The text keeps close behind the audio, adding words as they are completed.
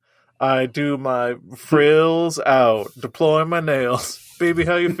I do my frills out, deploy my nails. Baby,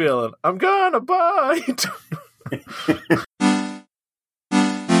 how you feeling? I'm gonna bite.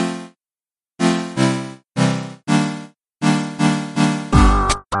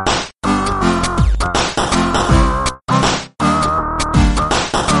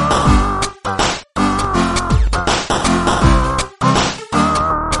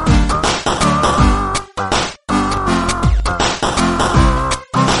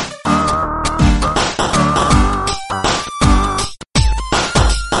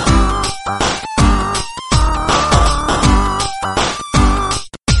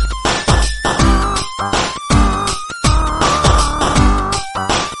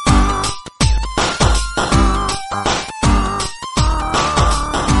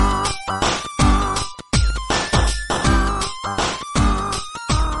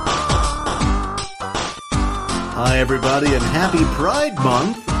 Hi everybody and happy Pride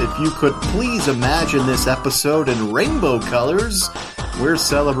Month. If you could please imagine this episode in rainbow colors. We're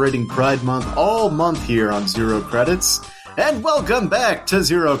celebrating Pride Month all month here on Zero Credits. And welcome back to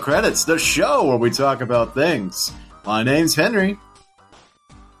Zero Credits, the show where we talk about things. My name's Henry.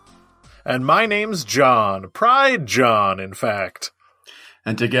 And my name's John. Pride John, in fact.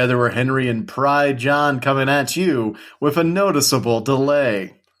 And together we're Henry and Pride John coming at you with a noticeable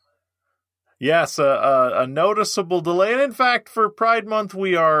delay. Yes, a noticeable delay. And in fact, for Pride Month,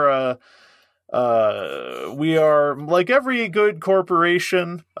 we are like every good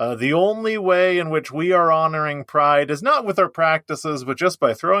corporation. The only way in which we are honoring Pride is not with our practices, but just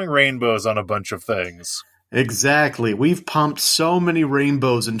by throwing rainbows on a bunch of things. Exactly. We've pumped so many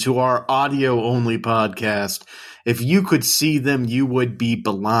rainbows into our audio-only podcast. If you could see them, you would be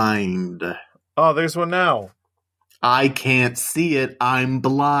blind. Oh, there's one now. I can't see it. I'm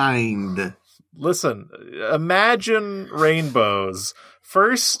blind. Listen, imagine rainbows.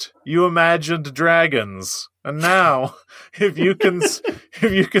 First, you imagined dragons. And now, if you can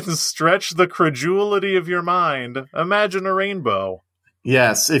stretch the credulity of your mind, imagine a rainbow.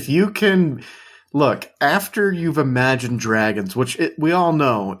 Yes, if you can... Look, after you've imagined dragons, which we all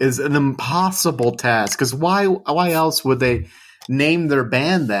know is an impossible task, because why else would they name their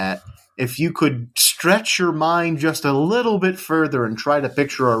band that? If you could stretch your mind just a little bit further and try to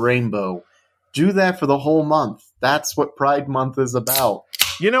picture a rainbow, do that for the whole month. That's what Pride Month is about.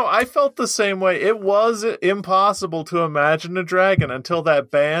 You know, I felt the same way. It was impossible to imagine a dragon until that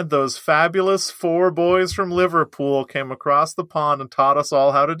band, those fabulous 4 boys from Liverpool, came across the pond and taught us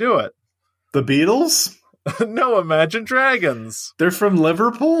all how to do it. The Beatles? No, Imagine Dragons. They're from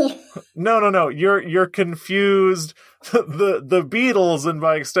Liverpool? No. You're confused. The Beatles, and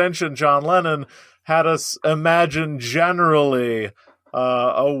by extension John Lennon, had us imagine generally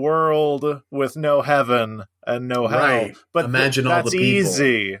a world with no heaven and no hell. Right. But imagine all that's the people.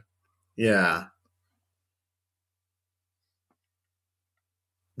 Easy. Yeah.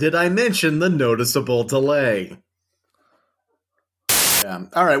 Did I mention the noticeable delay? Yeah.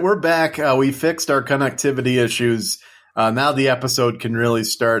 All right, we're back. We fixed our connectivity issues. Now the episode can really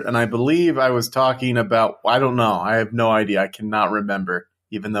start. And I believe I was talking about, I don't know. I have no idea. I cannot remember,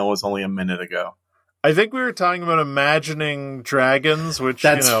 even though it was only a minute ago. I think we were talking about imagining dragons, which,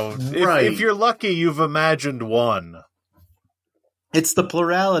 That's right. if you're lucky, you've imagined one. It's the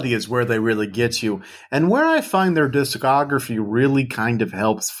plurality is where they really get you. And where I find their discography really kind of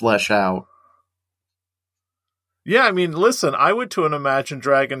helps flesh out. Yeah, I mean, listen, I went to an Imagine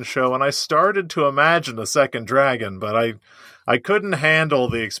Dragons show and I started to imagine a second dragon, but I couldn't handle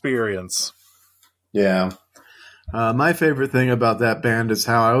the experience. Yeah. My favorite thing about that band is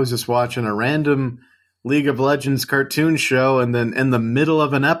how I was just watching a random League of Legends cartoon show, and then in the middle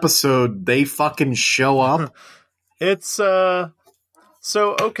of an episode, they fucking show up. It's, so,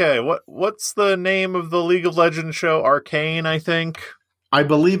 okay, what's the name of the League of Legends show? Arcane, I think? I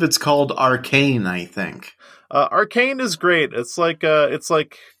believe it's called Arcane, I think. Arcane is great. It's like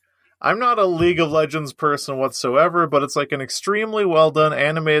I'm not a League of Legends person whatsoever, but it's like an extremely well done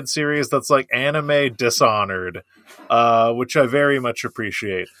animated series that's like anime Dishonored, which I very much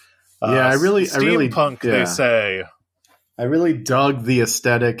appreciate. Yeah, steampunk, they say. I really dug the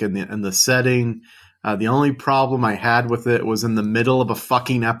aesthetic and the setting. The only problem I had with it was in the middle of a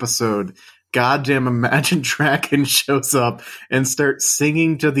fucking episode. Goddamn Imagine Dragon shows up and starts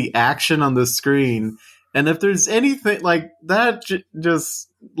singing to the action on the screen. And if there's anything like that, just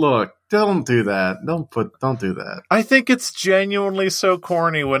look, don't do that. Don't do that. I think it's genuinely so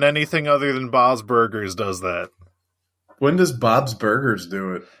corny when anything other than Bob's Burgers does that. When does Bob's Burgers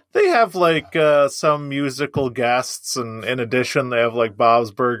do it? They have like some musical guests, and in addition, they have like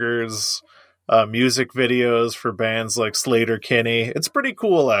Bob's Burgers music videos for bands like Slater-Kinney. It's pretty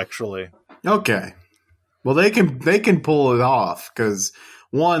cool, actually. Okay. Well, they can pull it off because,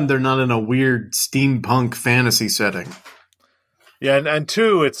 one, they're not in a weird steampunk fantasy setting. Yeah, and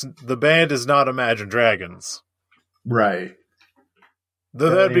two, the band is not Imagine Dragons. Right. Though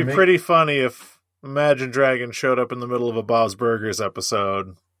that'd be pretty funny if Imagine Dragons showed up in the middle of a Bob's Burgers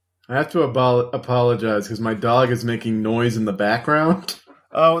episode. I have to apologize because my dog is making noise in the background.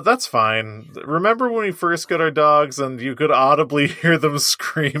 Oh, that's fine. Remember when we first got our dogs and you could audibly hear them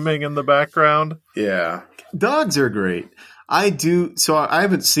screaming in the background? Yeah. Dogs are great. I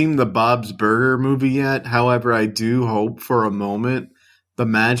haven't seen the Bob's Burger movie yet. However, I do hope for a moment the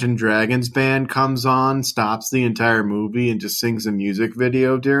Imagine Dragons band comes on, stops the entire movie, and just sings a music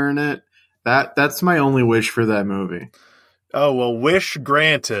video during it. That's my only wish for that movie. Oh, well, wish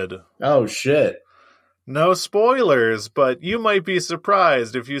granted. Oh, shit. No spoilers, but you might be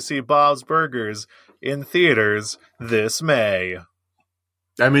surprised if you see Bob's Burgers in theaters this May.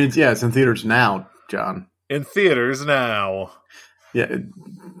 I mean, it's in theaters now, John. In theaters now. Yeah,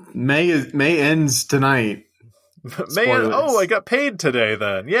 May ends tonight. I got paid today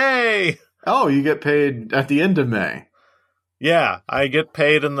then. Yay! Oh, you get paid at the end of May. Yeah, I get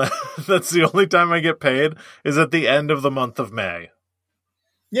paid that's the only time I get paid is at the end of the month of May.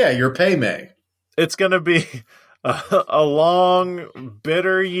 Yeah, your pay May. It's going to be a long,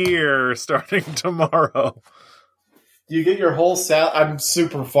 bitter year starting tomorrow. Do you get your whole salary? I'm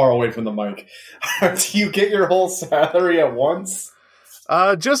super far away from the mic. Do you get your whole salary at once?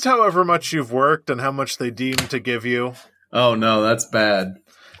 Just however much you've worked and how much they deem to give you. Oh, no, that's bad.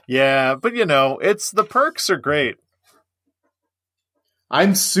 Yeah, but the perks are great.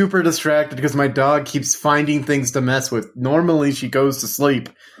 I'm super distracted because my dog keeps finding things to mess with. Normally, she goes to sleep.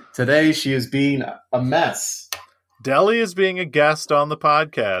 Today, she is being a mess. Deli is being a guest on the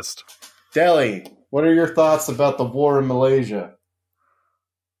podcast. Deli, what are your thoughts about the war in Malaysia?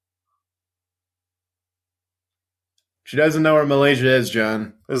 She doesn't know where Malaysia is,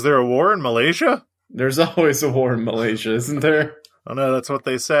 John. Is there a war in Malaysia? There's always a war in Malaysia, isn't there? Oh, no, that's what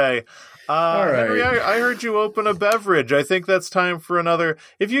they say. All right. Henry, I heard you open a beverage. I think that's time for another.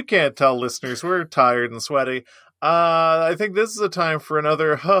 If you can't tell, listeners, we're tired and sweaty. I think this is a time for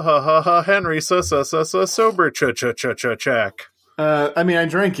another Henry sober check. I mean, I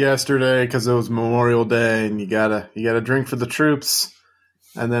drank yesterday because it was Memorial Day, and you gotta drink for the troops.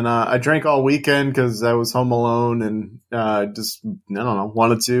 And then I drank all weekend because I was home alone and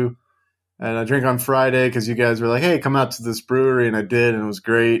wanted to. And I drank on Friday because you guys were like, "Hey, come out to this brewery," and I did, and it was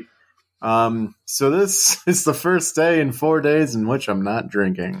great. So this is the first day in 4 days in which I'm not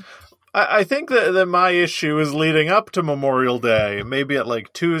drinking. I think that my issue is leading up to Memorial Day. Maybe at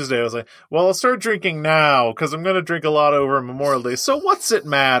like Tuesday, I was like, well, I'll start drinking now because I'm going to drink a lot over Memorial Day. So what's it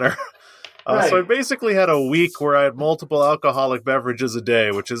matter? Right. So I basically had a week where I had multiple alcoholic beverages a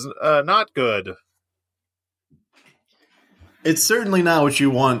day, which is not good. It's certainly not what you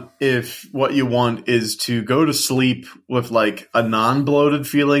want if what you want is to go to sleep with like a non-bloated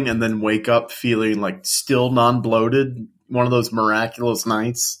feeling and then wake up feeling like still non-bloated. One of those miraculous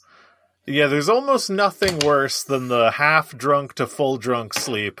nights. Yeah, there's almost nothing worse than the half-drunk to full-drunk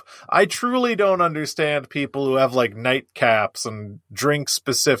sleep. I truly don't understand people who have, like, nightcaps and drink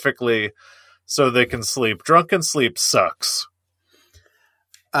specifically so they can sleep. Drunken sleep sucks.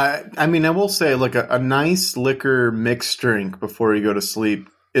 I mean, I will say, like, a nice liquor mixed drink before you go to sleep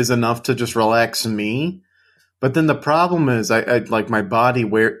is enough to just relax me. But then the problem is, I like, my body,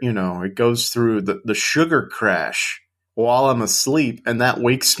 it goes through the sugar crash while I'm asleep, and that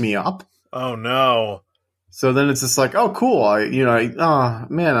wakes me up. Oh, no. So then it's just like, oh, cool. Oh,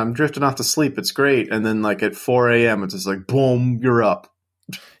 man, I'm drifting off to sleep. It's great. And then, like, at 4 a.m., it's just like, boom, you're up.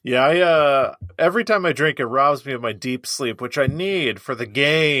 Yeah, every time I drink, it robs me of my deep sleep, which I need for the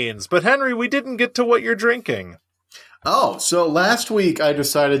gains. But, Henry, we didn't get to what you're drinking. Oh, so last week I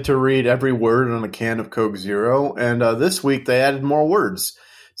decided to read every word on a can of Coke Zero, and this week they added more words.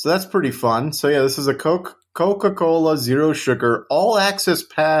 So that's pretty fun. So, yeah, this is a Coca-Cola Zero Sugar All-Access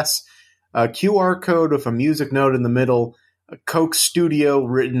Pass. A QR code with a music note in the middle, a Coke Studio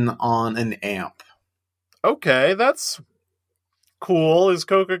written on an amp. Okay, that's cool. Is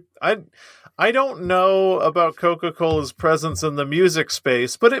I don't know about Coca-Cola's presence in the music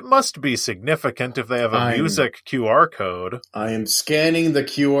space, but it must be significant if they have a music QR code. I am scanning the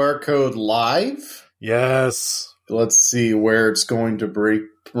QR code live. Yes. Let's see where it's going to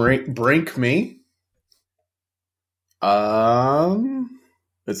brink me.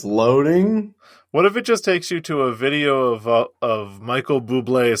 It's loading. What if it just takes you to a video of Michael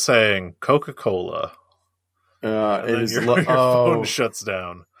Bublé saying Coca-Cola? Your phone shuts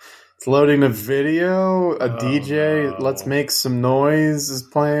down. It's loading a video. A Oh, DJ, no. Let's Make Some Noise is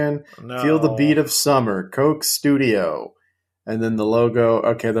playing. No. Feel the Beat of Summer, Coke Studio. And then the logo.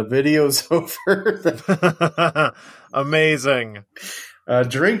 Okay, the video's over. Amazing.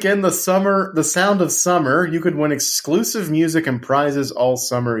 Drink in the sound of summer. You could win exclusive music and prizes all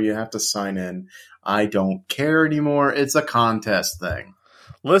summer. You have to sign in. I don't care anymore. It's a contest thing.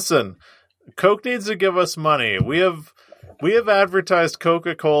 Listen, Coke needs to give us money. We have advertised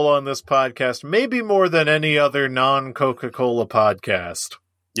Coca-Cola on this podcast, maybe more than any other non-Coca-Cola podcast.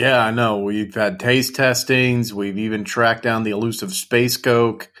 Yeah, I know. We've had taste testings. We've even tracked down the elusive Space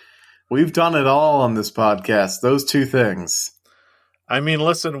Coke. We've done it all on this podcast. Those two things. I mean,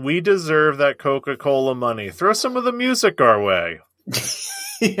 listen, we deserve that Coca-Cola money. Throw some of the music our way.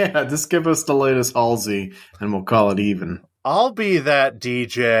 Yeah, just give us the latest Halsey, and we'll call it even. I'll be that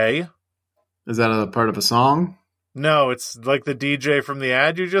DJ. Is that a part of a song? No, it's like the DJ from the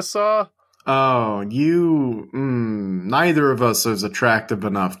ad you just saw. Oh, neither of us is attractive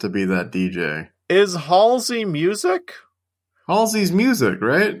enough to be that DJ. Is Halsey music? Halsey's music,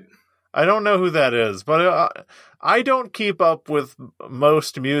 right? I don't know who that is, but I don't keep up with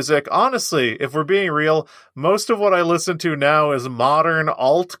most music. Honestly, if we're being real, most of what I listen to now is modern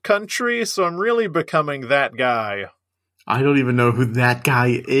alt country, so I'm really becoming that guy. I don't even know who that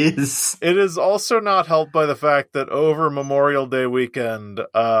guy is. It is also not helped by the fact that over Memorial Day weekend,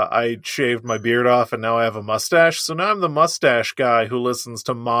 I shaved my beard off and now I have a mustache. So now I'm the mustache guy who listens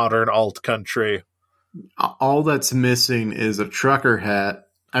to modern alt country. All that's missing is a trucker hat.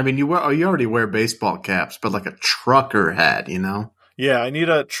 I mean, you already wear baseball caps, but like a trucker hat, you know? Yeah, I need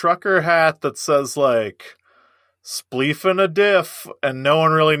a trucker hat that says like spleefing a diff, and no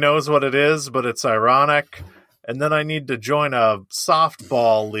one really knows what it is, but it's ironic. And then I need to join a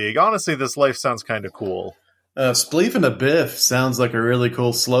softball league. Honestly, this life sounds kind of cool. Spleefing a biff sounds like a really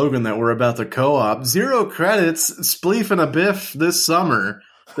cool slogan that we're about to co-op. 0 credits, Spleefing a biff this summer.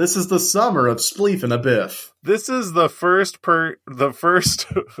 This is the summer of Spleefing a biff. This is the first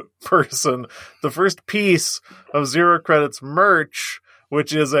piece of 0 credits merch,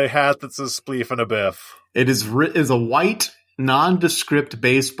 which is a hat that says Spleefing a biff. It is a white, nondescript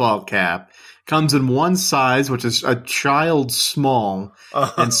baseball cap. Comes in one size, which is a child small,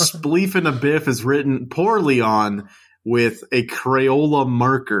 and Spleefing a biff is written poorly on with a Crayola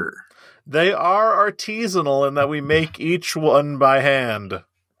marker. They are artisanal in that we make each one by hand.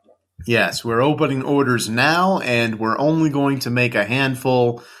 Yes, we're opening orders now, and we're only going to make a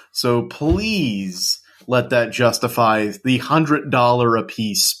handful, so please let that justify the $100 a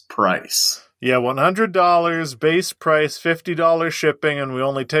piece price. Yeah, $100, base price, $50 shipping, and we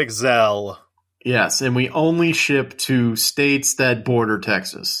only take Zelle. Yes, and we only ship to states that border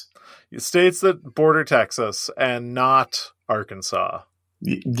Texas. States that border Texas and not Arkansas.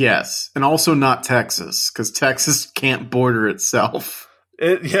 Yes, and also not Texas, because Texas can't border itself.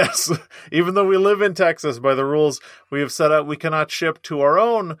 Yes, even though we live in Texas, by the rules we have set out, we cannot ship to our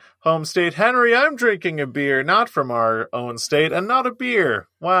own home state. Henry, I'm drinking a beer, not from our own state, and not a beer.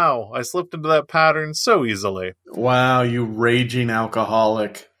 Wow, I slipped into that pattern so easily. Wow, you raging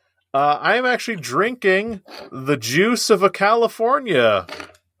alcoholic. I am actually drinking the juice of a California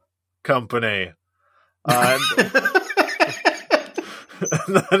company.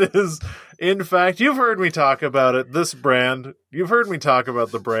 That is, in fact, you've heard me talk about it, this brand. You've heard me talk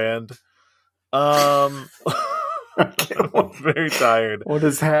about the brand. I'm very tired. What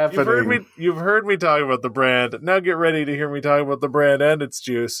is happening? You've heard me talk about the brand. Now get ready to hear me talk about the brand and its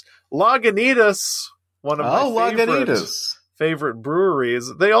juice. Lagunitas, one of my favorite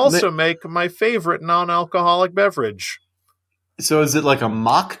breweries. They also make my favorite non-alcoholic beverage. So is it like a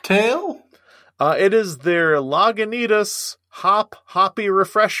mocktail? It is their Lagunitas Hoppy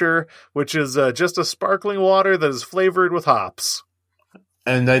Refresher, which is just a sparkling water that is flavored with hops.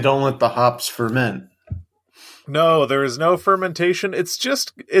 And they don't let the hops ferment. No, there is no fermentation.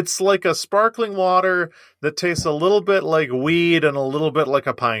 It's like a sparkling water that tastes a little bit like weed and a little bit like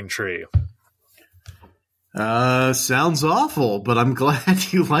a pine tree. Sounds awful, but I'm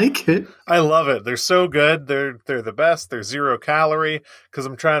glad you like it. I love it. They're so good. They're the best. They're 0 calorie because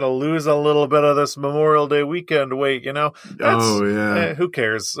I'm trying to lose a little bit of this Memorial Day weekend weight, you know? Who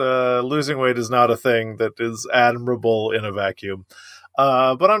cares? Losing weight is not a thing that is admirable in a vacuum.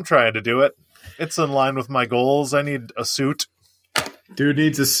 But I'm trying to do it. It's in line with my goals. I need a suit. Dude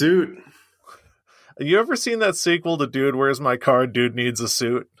needs a suit. You ever seen that sequel to Dude, Where's My Car? Dude Needs a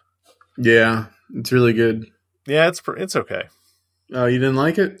Suit? Yeah, it's really good. Yeah, it's okay. Oh, you didn't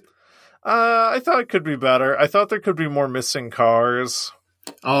like it? I thought it could be better. I thought there could be more missing cars.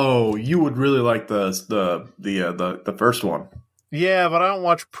 Oh, you would really like the first one. Yeah, but I don't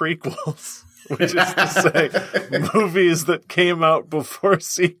watch prequels, which is to say movies that came out before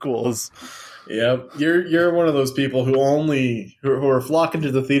sequels. Yep, you're one of those people who are flocking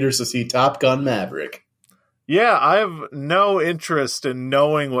to the theaters to see Top Gun Maverick. Yeah, I have no interest in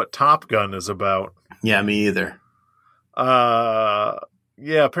knowing what Top Gun is about. Yeah, me either. Yeah,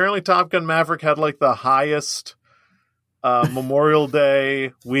 apparently Top Gun Maverick had like the highest Memorial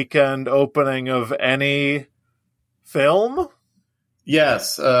Day weekend opening of any film.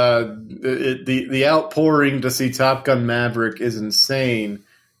 Yes, the outpouring to see Top Gun Maverick is insane.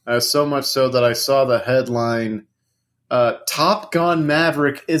 So much so that I saw the headline, Top Gun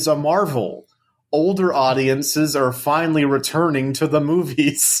Maverick is a Marvel. Older audiences are finally returning to the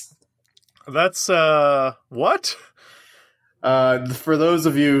movies. That's, what? For those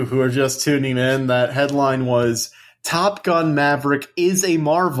of you who are just tuning in, that headline was, Top Gun Maverick is a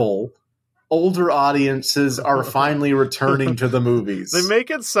Marvel. Older audiences are finally returning to the movies. They make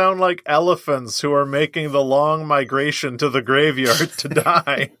it sound like elephants who are making the long migration to the graveyard to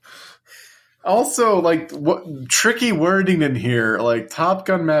die. Also, like, what tricky wording in here? Like, Top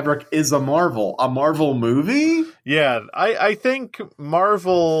Gun Maverick is a Marvel movie? Yeah, I think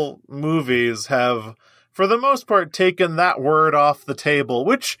Marvel movies have, for the most part, taken that word off the table,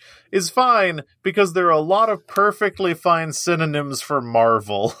 which is fine because there are a lot of perfectly fine synonyms for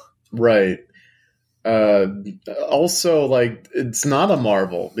Marvel. Right. Also, like, it's not a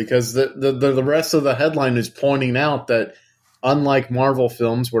Marvel because the rest of the headline is pointing out that unlike Marvel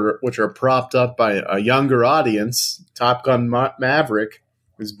films, which are propped up by a younger audience, Top Gun Maverick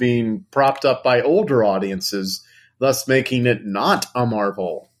is being propped up by older audiences, thus making it not a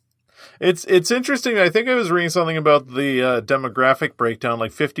Marvel. It's interesting. I think I was reading something about the demographic breakdown.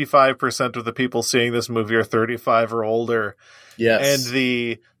 Like 55% of the people seeing this movie are 35 or older. Yes. And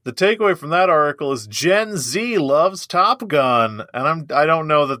the takeaway from that article is Gen Z loves Top Gun. And I don't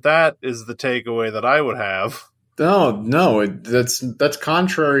know that is the takeaway that I would have. No, that's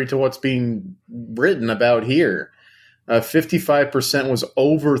contrary to what's being written about here. 55% was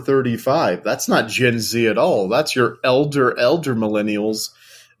over 35. That's not Gen Z at all. That's your elder millennials.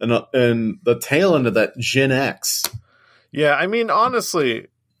 And the tail end of that, Gen X. Yeah, I mean, honestly,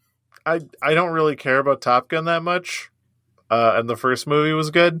 I don't really care about Top Gun that much. And the first movie was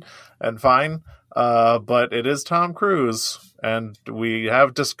good and fine. But it is Tom Cruise. And we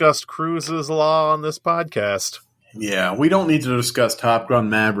have discussed Cruise's Law on this podcast. Yeah, we don't need to discuss Top Gun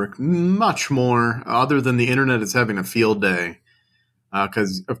Maverick much more, other than the internet is having a field day.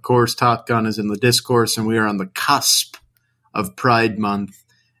 Because, of course, Top Gun is in the discourse, and we are on the cusp of Pride Month.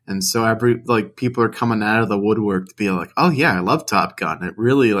 And so people are coming out of the woodwork to be like, "Oh yeah, I love Top Gun. It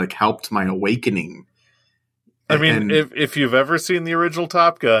really helped my awakening." I mean, if you've ever seen the original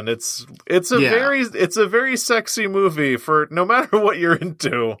Top Gun, it's a very sexy movie for no matter what you're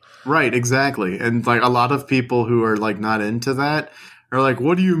into. Right, exactly. And a lot of people who are not into that are like,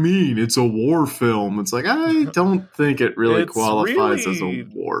 "What do you mean? It's a war film." It's like, I don't think it really qualifies as a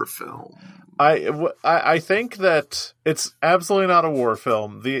war film. I think that it's absolutely not a war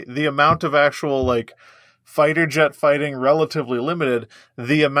film. The amount of actual fighter jet fighting relatively limited.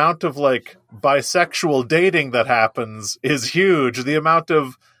 The amount of bisexual dating that happens is huge. The amount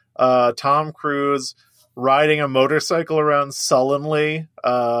of Tom Cruise riding a motorcycle around sullenly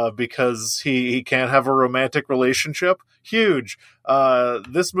because he can't have a romantic relationship, huge.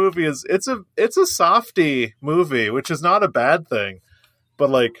 This movie it's a softy movie, which is not a bad thing.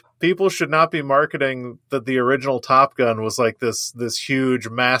 But people should not be marketing that the original Top Gun was this huge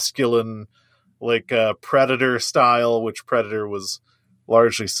masculine Predator style, which Predator was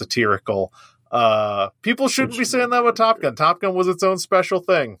largely satirical. People shouldn't be saying that about Top Gun. Top Gun was its own special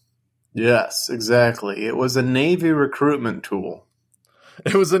thing. Yes, exactly. It was a Navy recruitment tool.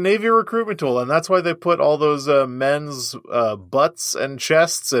 It was a Navy recruitment tool, and that's why they put all those men's butts and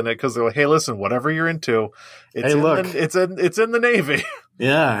chests in it, because they're like, "Hey, listen, whatever you're into, it's in the Navy."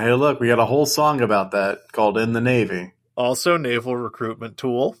 Yeah, hey, look, we got a whole song about that called "In the Navy." Also, naval recruitment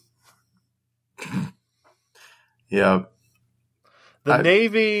tool. Yeah. The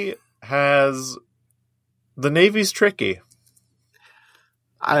Navy's tricky.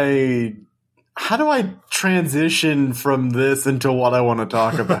 How do I transition from this into what I want to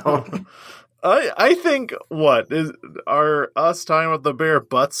talk about? I think are us talking about the bare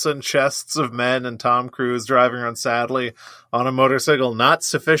butts and chests of men and Tom Cruise driving around sadly on a motorcycle not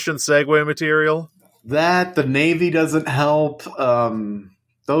sufficient segue material? That the Navy doesn't help.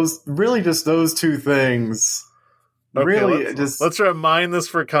 Those two things. Okay, really, let's try to mine this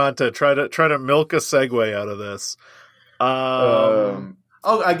for content. Try to milk a segue out of this.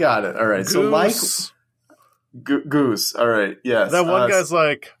 I got it. All right. Goose, Goose. All right. Yes. That one guy's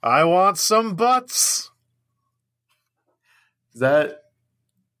like, I want some butts. Is that...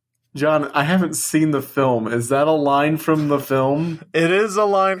 John, I haven't seen the film. Is that a line from the film? It is a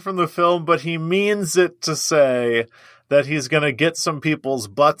line from the film, but he means it to say that he's going to get some people's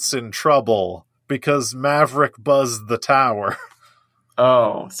butts in trouble because Maverick buzzed the tower.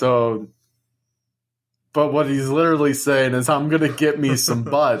 Oh, so... But what he's literally saying is, I'm going to get me some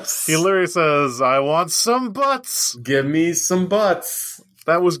butts. He literally says, I want some butts. Give me some butts.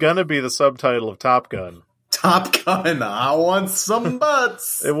 That was going to be the subtitle of Top Gun. Top Gun, I want some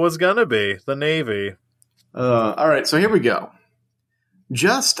butts. It was going to be. The Navy. All right, so here we go.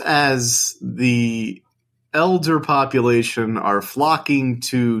 Just as the elder population are flocking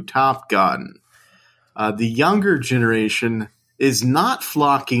to Top Gun, the younger generation is not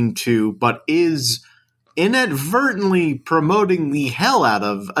flocking to, but is inadvertently promoting the hell out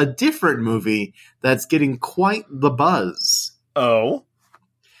of a different movie that's getting quite the buzz. Oh?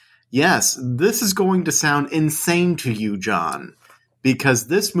 Yes, this is going to sound insane to you, John, because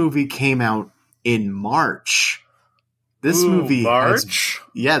this movie came out in March. This movie March?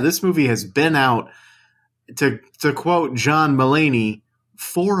 This movie has been out, to quote John Mulaney,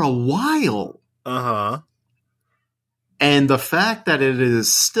 for a while. Uh-huh. And the fact that it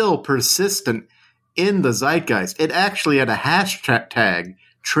is still persistent in the zeitgeist, it actually had a hashtag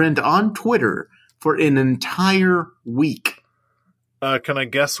trend on Twitter for an entire week. Can I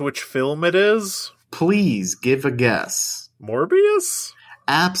guess which film it is? Please give a guess. Morbius?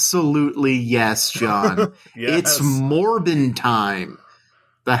 Absolutely yes, John. Yes. It's Morbin time.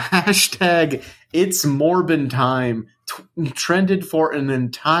 The hashtag It's Morbin time trended for an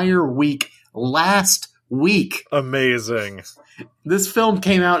entire week last week. Amazing. This film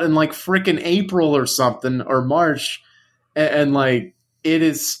came out in like frickin' April or something, or March, and like it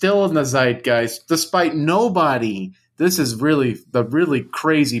is still in the zeitgeist, despite nobody. This is really the really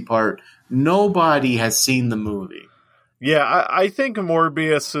crazy part. Nobody has seen the movie. Yeah, I think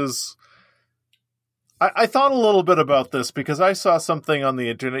Morbius is... I thought a little bit about this because I saw something on the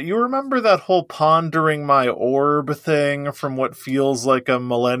internet. You remember that whole pondering my orb thing from what feels like a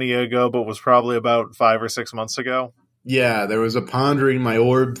millennia ago, but was probably about 5 or 6 months ago? Yeah, there was a pondering my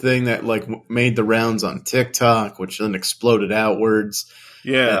orb thing that like made the rounds on TikTok, which then exploded outwards.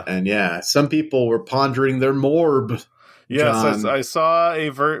 Yeah. And yeah, some people were pondering their morb. Yes, I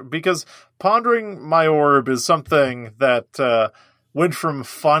saw because pondering my orb is something that went from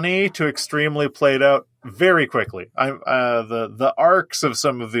funny to extremely played out very quickly. The arcs of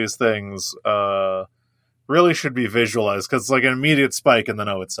some of these things really should be visualized because it's like an immediate spike and then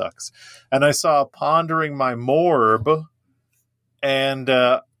it sucks. And I saw pondering my morb, and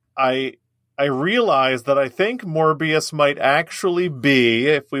I realized that I think Morbius might actually be,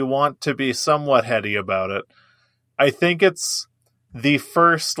 if we want to be somewhat heady about it, I think it's the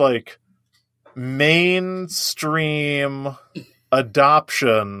first, like, mainstream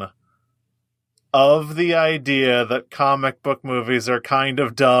adoption of the idea that comic book movies are kind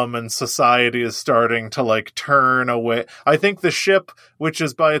of dumb and society is starting to, like, turn away. I think the ship, which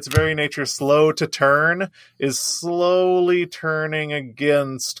is by its very nature slow to turn, is slowly turning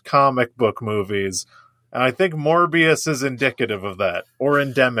against comic book movies. And I think Morbius is indicative of that, or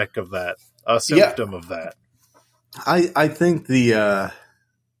endemic of that, a symptom of that. I think I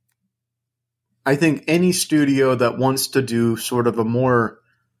think any studio that wants to do sort of a more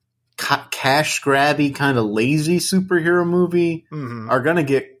cash grabby kind of lazy superhero movie are going to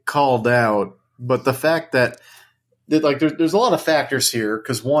get called out. But the fact that like there's a lot of factors here,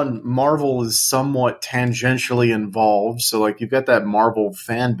 because one, Marvel is somewhat tangentially involved, so like you've got that Marvel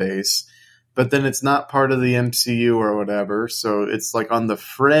fan base, but then it's not part of the MCU or whatever, so it's like on the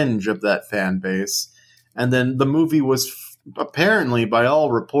fringe of that fan base. And then the movie was apparently, by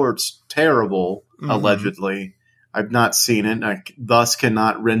all reports, terrible, allegedly. I've not seen it, and I thus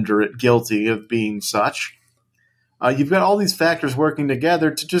cannot render it guilty of being such. You've got all these factors working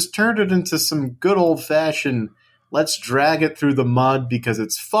together to just turn it into some good old-fashioned, let's drag it through the mud because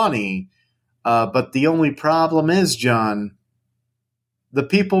it's funny. But the only problem is, John, the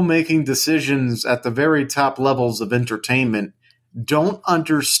people making decisions at the very top levels of entertainment don't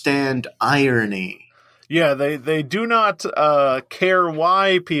understand irony. Yeah, they do not care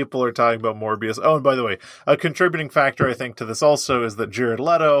why people are talking about Morbius. Oh, and by the way, a contributing factor, I think, to this also is that Jared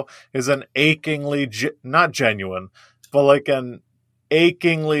Leto is an achingly, not genuine, but like an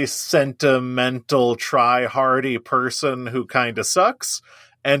achingly sentimental, try-hardy person who kind of sucks.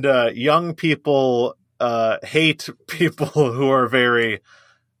 And young people hate people who are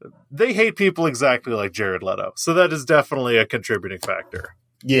they hate people exactly like Jared Leto. So that is definitely a contributing factor.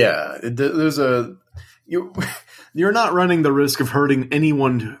 Yeah, you're not running the risk of hurting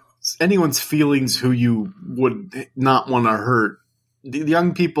anyone's feelings who you would not want to hurt. The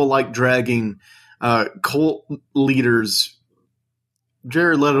young people like dragging cult leaders.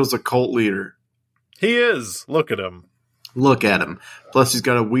 Jared Leto's a cult leader. He is. Look at him. Look at him. Plus, he's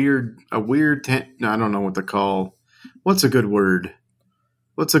got a weird. I don't know what to call. What's a good word?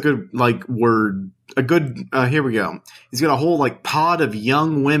 What's a good word? A good. Here we go. He's got a whole pod of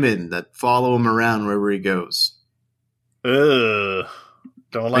young women that follow him around wherever he goes. Ugh.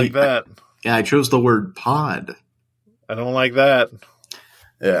 Don't like that. Yeah, I chose the word pod. I don't like that.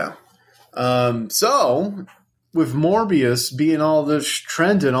 Yeah. So, with Morbius being all this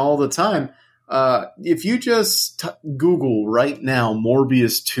trending all the time, if you just Google right now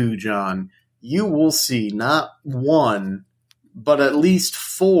Morbius 2, John, you will see not one, but at least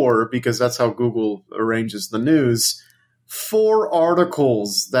 4, because that's how Google arranges the news, 4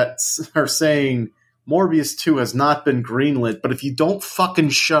 articles that are saying Morbius 2 has not been greenlit, but if you don't fucking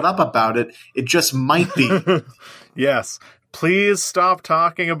shut up about it, it just might be. Yes. Please stop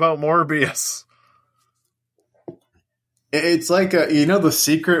talking about Morbius. It's like, The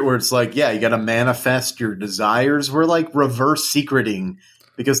Secret, where it's like, yeah, you got to manifest your desires. We're like reverse secreting,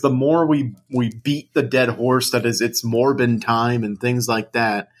 because the more we beat the dead horse that is it's Morbin time and things like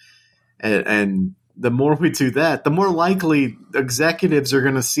that, and the more we do that, the more likely executives are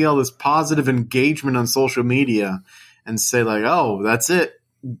going to see all this positive engagement on social media and say like, oh, that's it.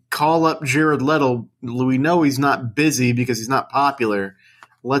 Call up Jared Leto. We know he's not busy because he's not popular.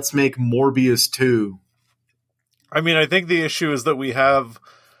 Let's make Morbius 2. I mean, I think the issue is that we have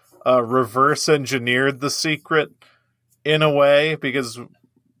reverse engineered The Secret in a way, because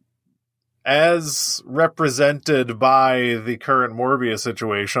as represented by the current Morbius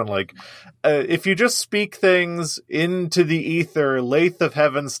situation, if you just speak things into the ether, Lathe of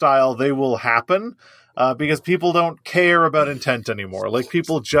Heaven style, they will happen. Because people don't care about intent anymore.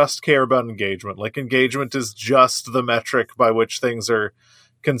 People just care about engagement. Engagement is just the metric by which things are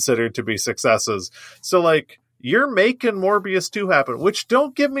considered to be successes. So, you're making Morbius 2 happen, which,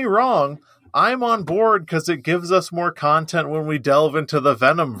 don't get me wrong, I'm on board because it gives us more content when we delve into the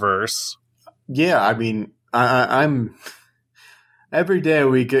Venomverse. Yeah, I mean, I'm... Every day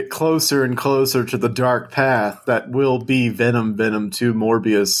we get closer and closer to the dark path that will be Venom 2,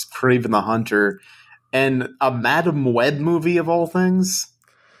 Morbius, Kraven the Hunter, and a Madam Web movie of all things.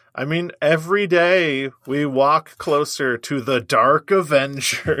 I mean, every day we walk closer to the Dark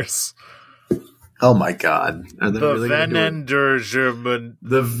Avengers. Oh my God! Are they the really Venenders,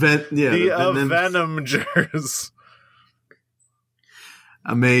 the Venomgers.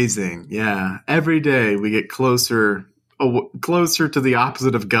 Amazing, yeah. Every day we get closer to the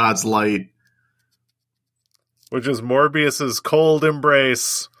opposite of God's light, which is Morbius's cold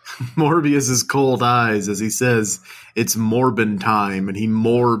embrace. Morbius's cold eyes, as he says, it's Morbin time, and he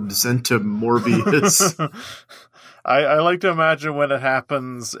morbs into Morbius. I like to imagine when it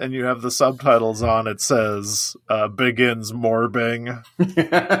happens and you have the subtitles on, it says, begins morbing.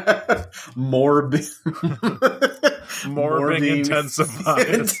 Morbing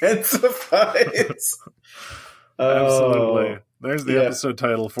intensifies. Absolutely. There's the episode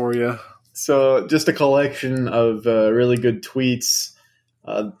title for you. So, just a collection of really good tweets.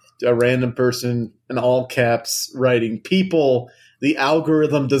 A random person in all caps writing, "People, the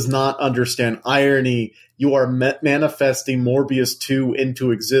algorithm does not understand irony. You are manifesting Morbius 2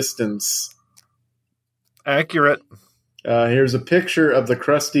 into existence." Accurate. Here's a picture of the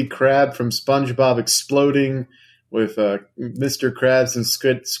Krusty Krab from SpongeBob exploding, with Mr. Krabs and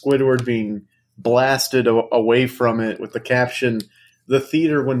Squidward being blasted away from it, with the caption, "The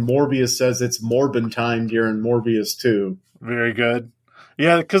theater when Morbius says it's Morbin time during Morbius 2. Very good.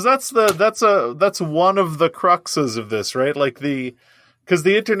 Yeah, because that's one of the cruxes of this, right? Because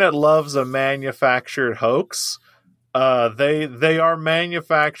the internet loves a manufactured hoax. They are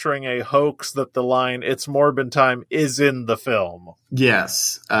manufacturing a hoax that the line "It's Morbin time" is in the film.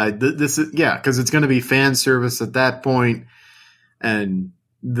 Yes, this is because it's going to be fan service at that point, and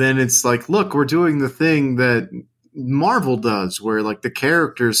then it's like, look, we're doing the thing that Marvel does, where the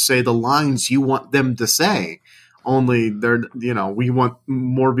characters say the lines you want them to say. Only we want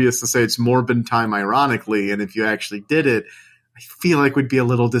Morbius to say it's Morbin time ironically, and if you actually did it, I feel like we'd be a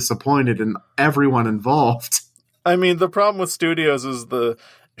little disappointed in everyone involved. I mean, the problem with studios is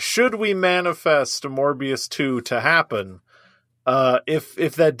should we manifest Morbius 2 to happen? If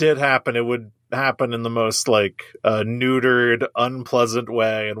that did happen, it would happen in the most neutered, unpleasant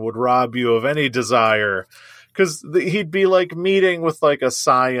way, and would rob you of any desire. Because he'd be meeting with a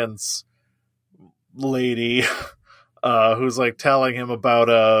science lady who's like telling him about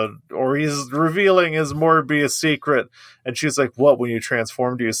or he's revealing his Morbius secret, and she's like, "What? When you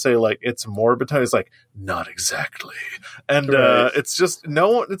transform, do you say like it's Morbid time?" He's like, "Not exactly," and Right. it's just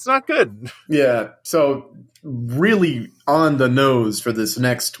no, it's not good. Yeah. So really on the nose for this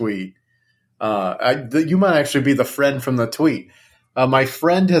next tweet. You might actually be the friend from the tweet. My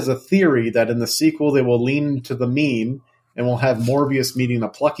friend has a theory that in the sequel they will lean into the meme and will have Morbius meeting a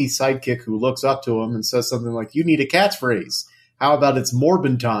plucky sidekick who looks up to him and says something like, "You need a catchphrase. How about it's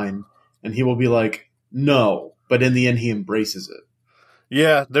Morbin time?" And he will be like, "No." But in the end, he embraces it.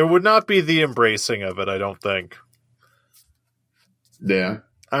 Yeah, there would not be the embracing of it, I don't think. Yeah.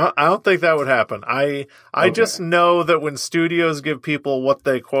 I don't think that would happen. I Okay. just know that when studios give people what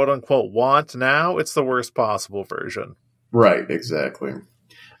they quote unquote want now, it's the worst possible version. Right, exactly.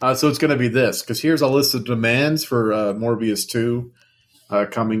 So it's going to be this, because here's a list of demands for Morbius 2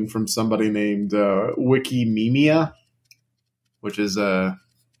 coming from somebody named Wikimemia, which is a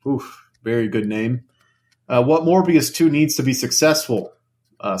very good name. What Morbius 2 needs to be successful?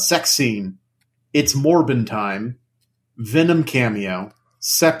 Sex scene. It's Morbin time. Venom cameo.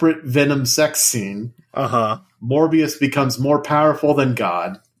 Separate Venom sex scene. Uh-huh. Morbius becomes more powerful than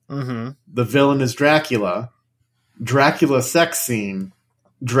God. Mm-hmm. The villain is Dracula. Dracula sex scene.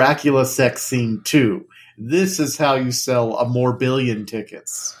 Dracula sex scene 2. This is how you sell a Morbillion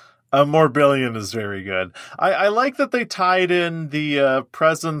tickets. A Morbillion is very good. I like that they tied in the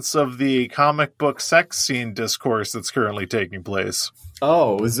presence of the comic book sex scene discourse that's currently taking place.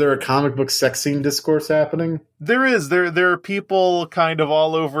 Oh, is there a comic book sex scene discourse happening? There is. There are people kind of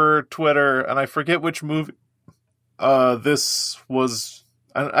all over Twitter, and I forget which movie this was.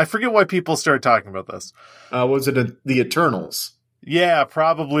 I forget why people started talking about this. Was it The Eternals? Yeah,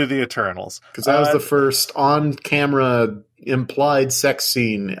 probably the Eternals. Because that was the first on-camera implied sex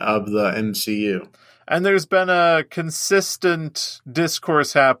scene of the MCU. And there's been a consistent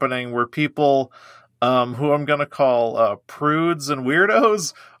discourse happening where people, who I'm going to call prudes and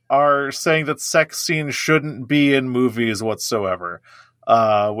weirdos, are saying that sex scenes shouldn't be in movies whatsoever.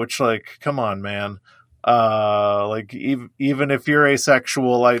 Which, like, come on, man. Like, even if you're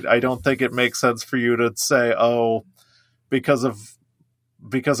asexual, I don't think it makes sense for you to say, oh, because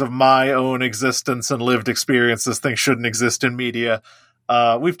of my own existence and lived experience, this thing shouldn't exist in media.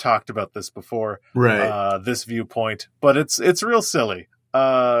 We've talked about this before, right? This viewpoint, but it's real silly.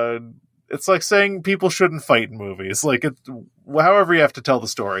 It's like saying people shouldn't fight in movies. Like, however you have to tell the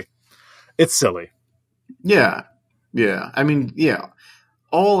story, it's silly. Yeah. I mean, yeah.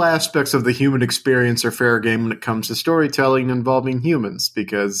 All aspects of the human experience are fair game when it comes to storytelling involving humans,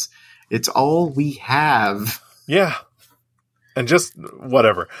 because it's all we have. Yeah. And just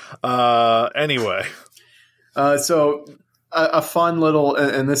whatever. Anyway. So a fun little,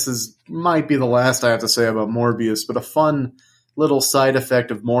 and this might be the last I have to say about Morbius, but a fun little side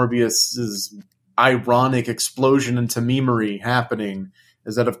effect of Morbius's ironic explosion into memery happening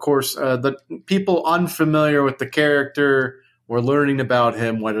is that, of course, the people unfamiliar with the character were learning about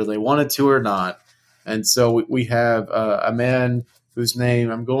him, whether they wanted to or not. And so we have a man whose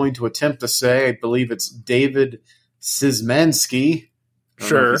name I'm going to attempt to say. I believe it's David Szymanski.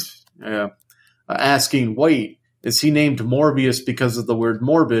 Sure. Asking, wait, is he named Morbius because of the word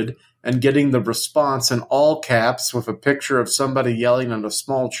morbid? And getting the response in all caps with a picture of somebody yelling at a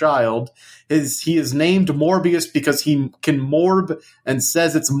small child. He is named Morbius because he can morb and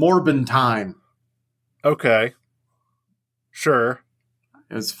says it's Morbin time. Okay. Sure.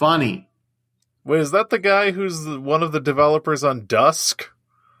 It was funny. Wait, is that the guy who's one of the developers on Dusk?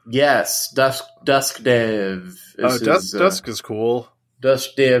 Yes, Dusk Dev. Dusk is cool.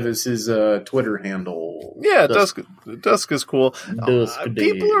 Dusk Dev is his Twitter handle. Yeah, Dusk is cool. Dusk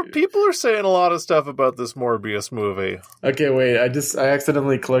people are saying a lot of stuff about this Morbius movie. Okay, wait. I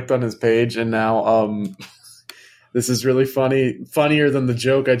accidentally clicked on his page, and now this is really funny. Funnier than the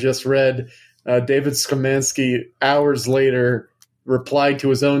joke I just read. David Szymanski, hours later, replied to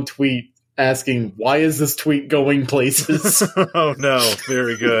his own tweet asking, "Why is this tweet going places?" Oh no!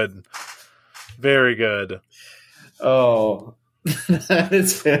 Very good. Very good. Oh. That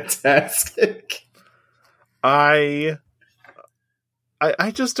is fantastic. I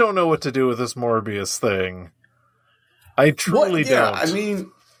just don't know what to do with this Morbius thing. I truly don't. I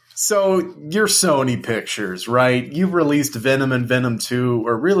mean, so you're Sony Pictures, right? You released Venom and Venom 2,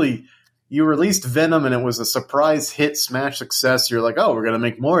 or really, you released Venom and it was a surprise hit, smash success. You're like, oh, we're going to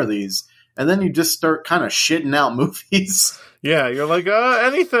make more of these. And then you just start kind of shitting out movies. Yeah, you're like,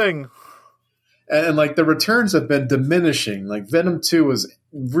 anything. And like the returns have been diminishing. Like Venom 2 was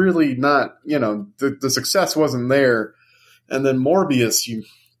really not, the success wasn't there. And then Morbius,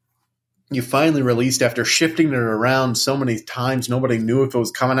 you finally released after shifting it around so many times, nobody knew if it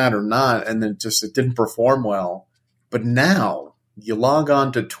was coming out or not, and then it didn't perform well. But now you log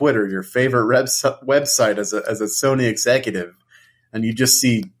on to Twitter, your favorite website as a Sony executive, and you just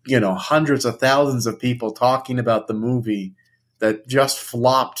see, hundreds of thousands of people talking about the movie that just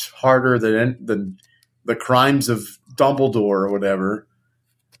flopped harder than the Crimes of Dumbledore or whatever.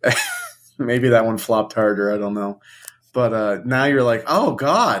 Maybe that one flopped harder. I don't know. But now you're like, oh,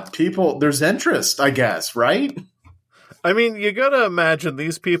 God, there's interest, I guess, right? I mean, you gotta imagine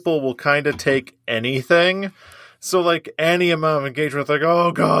these people will kind of take anything. So, like, any amount of engagement, like,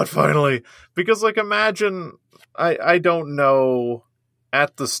 oh, God, finally. Because, like, imagine, I don't know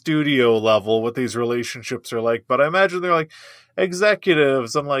at the studio level what these relationships are like, but I imagine they're, like,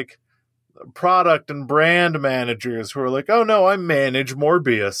 executives and, like, product and brand managers who are like, oh no, I manage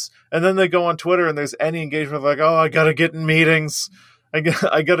Morbius, and then they go on Twitter and there's any engagement like, oh, I gotta get in meetings, I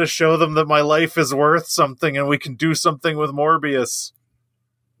gotta show them that my life is worth something and we can do something with Morbius.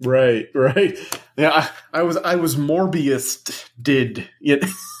 Right. Yeah, I was Morbius did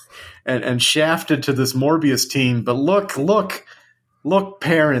and shafted to this Morbius team, but look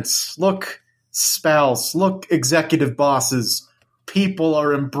parents, look spouse, look executive bosses. People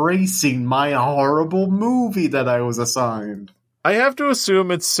are embracing my horrible movie that I was assigned. I have to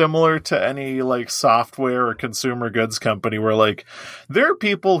assume it's similar to any, like, software or consumer goods company where, like, there are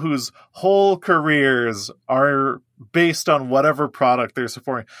people whose whole careers are based on whatever product they're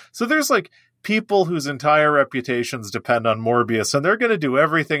supporting. So there's, like, people whose entire reputations depend on Morbius, and they're going to do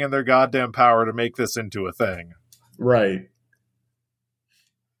everything in their goddamn power to make this into a thing. Right.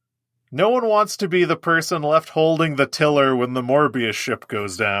 No one wants to be the person left holding the tiller when the Morbius ship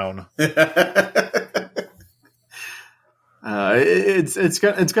goes down. It's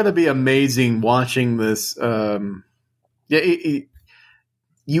going to be amazing watching this. You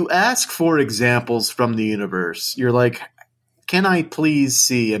ask for examples from the universe. You're like, can I please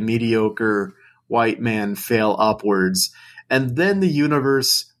see a mediocre white man fail upwards? And then the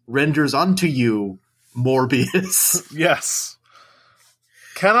universe renders unto you Morbius. Yes.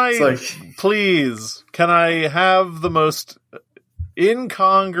 Can I, please, can I have the most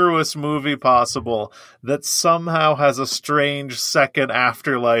incongruous movie possible that somehow has a strange second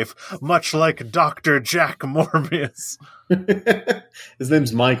afterlife, much like Dr. Jack Morbius? His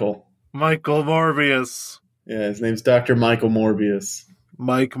name's Michael. Michael Morbius. Yeah, his name's Dr. Michael Morbius.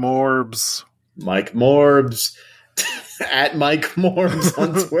 Mike Morbs. Mike Morbs. At Mike Morbs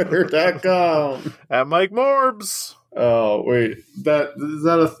on Twitter.com. At Mike Morbs. Oh, wait. Is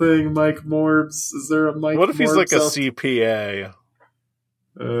that a thing, Mike Morbs? Is there a Mike Morbs? What if he's like a CPA?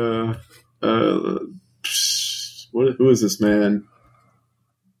 Who is this man?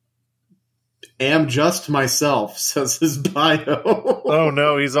 Am just myself, says his bio. Oh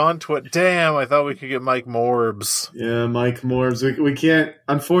no, he's on Twitter. Damn, I thought we could get Mike Morbs. Yeah, Mike Morbs. We can't,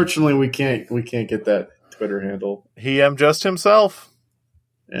 unfortunately, we can't get that Twitter handle. He am just himself.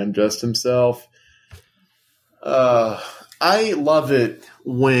 Am just himself. I love it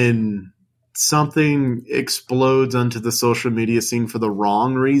when something explodes onto the social media scene for the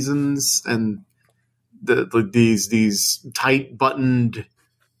wrong reasons, and these tight buttoned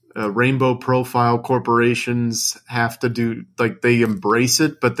rainbow profile corporations have to do, like, they embrace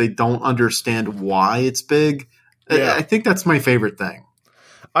it, but they don't understand why it's big. Yeah. I think that's my favorite thing.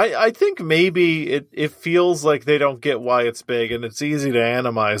 I think maybe it feels like they don't get why it's big, and it's easy to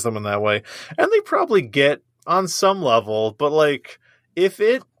animize them in that way. And they probably get on some level, but, like, if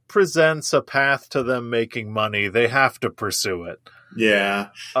it presents a path to them making money, they have to pursue it. Yeah.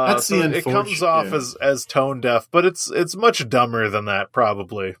 That's so it comes off as tone deaf, but it's much dumber than that,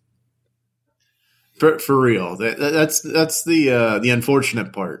 probably. For real. That's the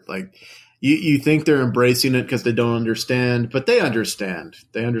unfortunate part. Like, you think they're embracing it because they don't understand, but they understand.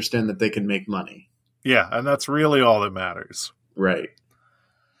 They understand that they can make money. Yeah, and that's really all that matters. Right.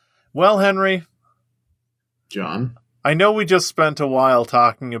 Well, Henry. John? I know we just spent a while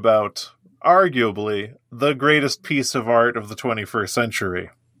talking about, arguably, the greatest piece of art of the 21st century.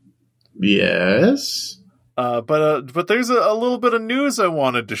 Yes? But there's a little bit of news I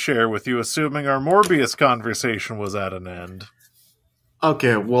wanted to share with you, assuming our Morbius conversation was at an end.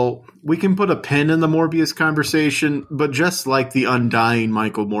 Okay, well, we can put a pin in the Morbius conversation, but just like the undying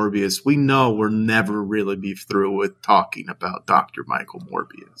Michael Morbius, we know we'll never really be through with talking about Dr. Michael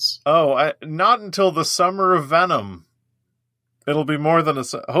Morbius. Oh, not until the summer of Venom. It'll be more than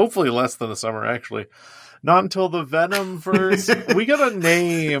hopefully less than a summer, actually. Not until the Venomverse. We gotta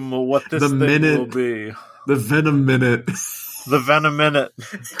name what this thing will be. The Venom Minute. The Venom Minute.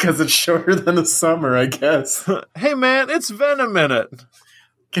 Because it's shorter than a summer, I guess. Hey man, it's Venom Minute.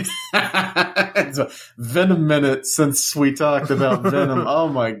 It's a Venom Minute since we talked about Venom. Oh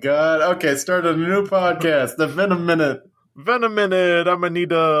my god. Okay, started a new podcast, the Venom Minute. Venom Minute, I'm gonna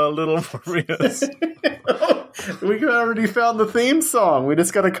need a little Maria's. We already found the theme song. We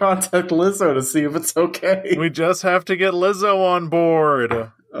just gotta contact Lizzo to see if it's okay. We just have to get Lizzo on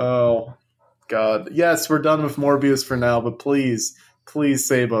board. Oh, God. Yes, we're done with Morbius for now, but please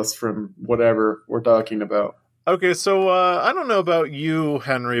save us from whatever we're talking about. Okay, so I don't know about you,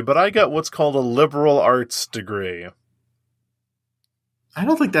 Henry, but I got what's called a liberal arts degree. I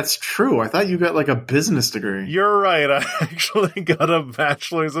don't think that's true. I thought you got like a business degree. You're right. I actually got a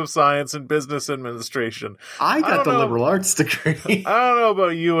bachelor's of science in business administration. I got the liberal arts degree. I don't know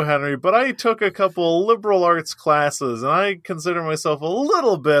about you, Henry, but I took a couple liberal arts classes, and I consider myself a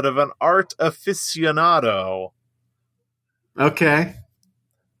little bit of an art aficionado. Okay.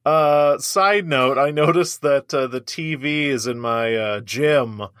 Side note, I noticed that the TV is in my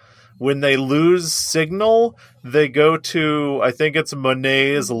gym. When they lose signal, they go to, I think it's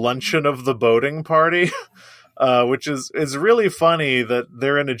Monet's Luncheon of the Boating Party, which is really funny that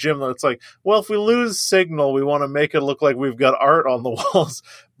they're in a gym that's like, well, if we lose signal, we want to make it look like we've got art on the walls.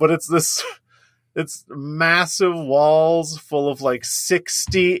 But it's massive walls full of like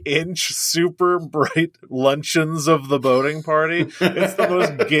 60-inch super bright luncheons of the boating party. It's the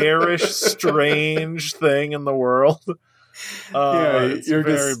most garish, strange thing in the world. It's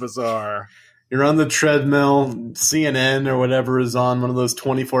very bizarre. You're on the treadmill, CNN or whatever is on one of those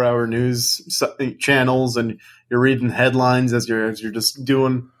 24-hour news channels, and you're reading headlines as you're just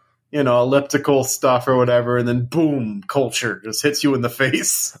doing, elliptical stuff or whatever, and then boom, culture just hits you in the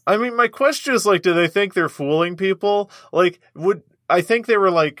face. I mean, my question is, like, do they think they're fooling people? Like, I think they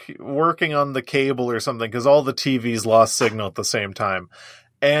were, like, working on the cable or something, because all the TVs lost signal at the same time.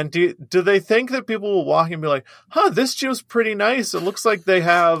 And do they think that people will walk and be like, this gym's pretty nice. It looks like they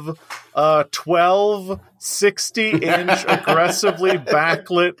have 12 60-inch aggressively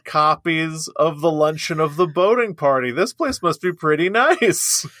backlit copies of the Luncheon of the Boating Party. This place must be pretty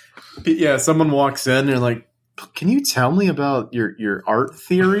nice. Yeah, someone walks in and they're like, can you tell me about your art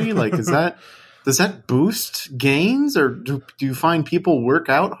theory? Like, does that boost gains, or do you find people work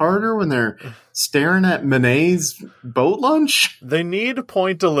out harder when they're staring at Monet's boat lunch? They need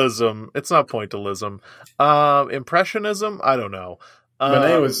pointillism. It's not pointillism. Impressionism? I don't know.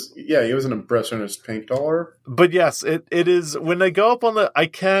 Monet he was an impressionist painter. But yes, it is, when they go up on I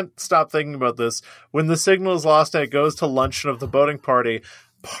can't stop thinking about this. When the signal is lost and it goes to Luncheon of the Boating Party,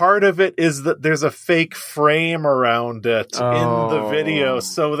 part of it is that there's a fake frame around it in the video,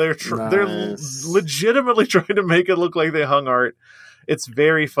 so they're legitimately trying to make it look like they hung art. It's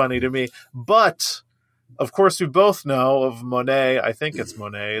very funny to me. But of course, we both know of Monet. I think it's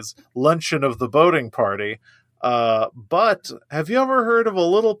Monet's Luncheon of the Boating Party. But have you ever heard of a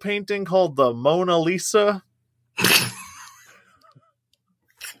little painting called the Mona Lisa?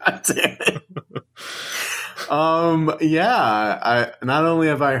 God damn it. Yeah. Not only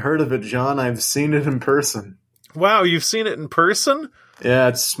have I heard of it, John, I've seen it in person. Wow, you've seen it in person? Yeah,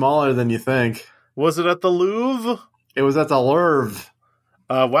 it's smaller than you think. Was it at the Louvre? It was at the Louvre.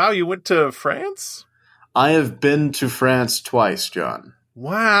 Wow, you went to France? I have been to France twice, John.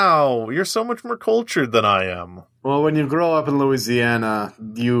 Wow, you're so much more cultured than I am. Well, when you grow up in Louisiana,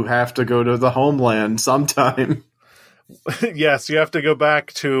 you have to go to the homeland sometime. Yes, you have to go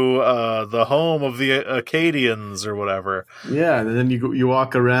back to the home of the Acadians or whatever. Yeah, and then you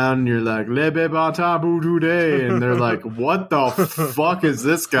walk around and you're like, Le Bebatabu today, and they're like, what the fuck is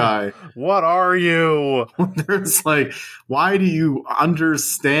this guy? What are you? There's like, why do you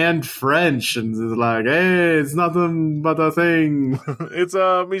understand French? And it's like, hey, it's nothing but a thing. It's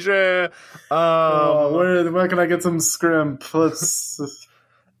Michel. Where can I get some scrimp?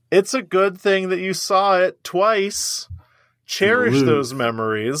 It's a good thing that you saw it twice. Cherish those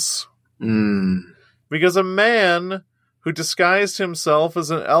memories. Because a man who disguised himself as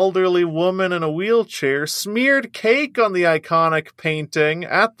an elderly woman in a wheelchair smeared cake on the iconic painting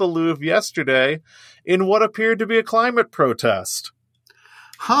at the Louvre yesterday in what appeared to be a climate protest.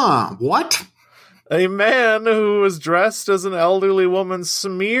 What? A man who was dressed as an elderly woman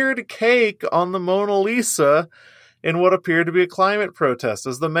smeared cake on the Mona Lisa in what appeared to be a climate protest.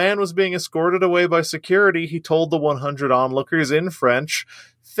 As the man was being escorted away by security, he told the 100 onlookers in French,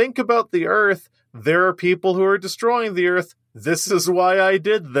 "Think about the Earth. There are people who are destroying the Earth. This is why I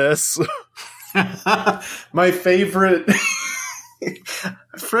did this." My favorite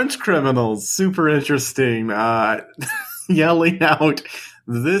French criminals. Super interesting. Yelling out,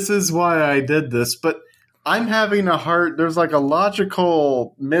 "This is why I did this." But I'm having there's like a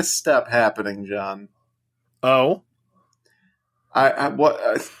logical misstep happening, John. Oh?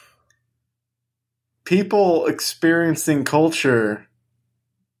 People experiencing culture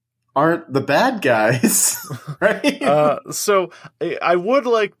aren't the bad guys, right? So I would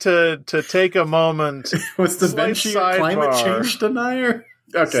like to take a moment. Was Da Vinci a climate change denier?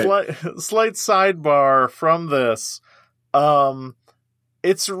 Okay. Slight sidebar from this.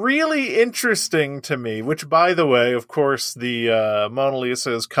 It's really interesting to me, which, by the way, of course, the Mona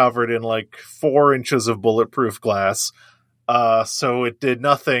Lisa is covered in like 4 inches of bulletproof glass, so it did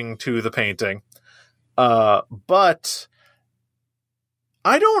nothing to the painting. But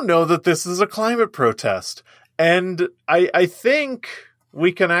I don't know that this is a climate protest. And I think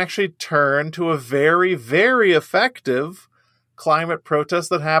we can actually turn to a very, very effective climate protest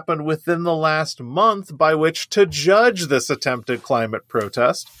that happened within the last month by which to judge this attempted climate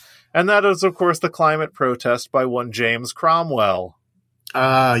protest. And that is, of course, the climate protest by one James Cromwell.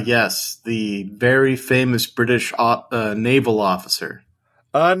 Yes, the very famous British naval officer.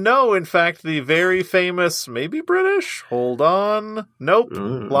 No, in fact, the very famous, maybe British? Hold on. Nope.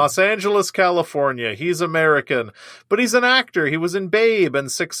 Los Angeles, California. He's American. But he's an actor. He was in Babe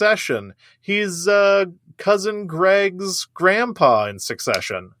and Succession. He's Cousin Greg's grandpa in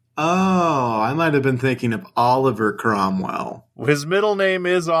Succession. Oh, I might have been thinking of Oliver Cromwell. His middle name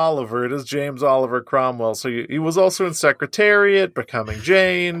is Oliver. It is James Oliver Cromwell. So he was also in Secretariat, Becoming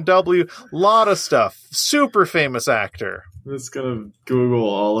Jane, W. Lot of stuff. Super famous actor. I'm just gonna Google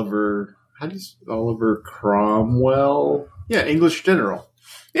Oliver. How do you Oliver Cromwell? Yeah, English general.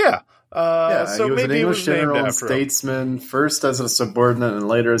 Yeah. So he was an English general and statesman, first as a subordinate and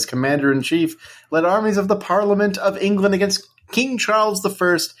later as commander-in-chief, led armies of the Parliament of England against King Charles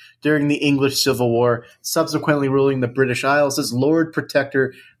I during the English Civil War, subsequently ruling the British Isles as Lord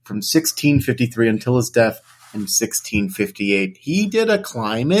Protector from 1653 until his death in 1658. He did a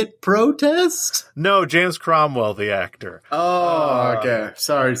climate protest? No, James Cromwell, the actor. Oh, okay.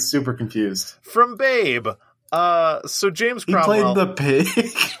 Sorry, super confused. From Babe. So James Cromwell... He played the pig?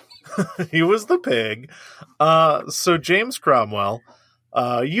 He was the pig. So James Cromwell,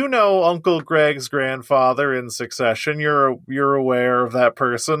 you know Uncle Greg's grandfather in Succession. You're aware of that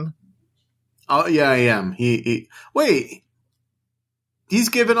person? Oh, yeah, I am. Wait. He's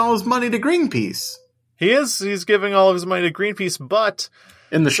given all his money to Greenpeace. He is. He's giving all of his money to Greenpeace, but...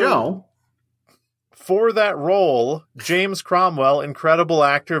 In the show... For that role, James Cromwell, incredible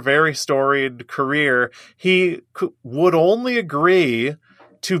actor, very storied career, he would only agree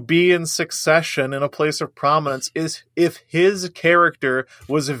to be in Succession in a place of prominence is if his character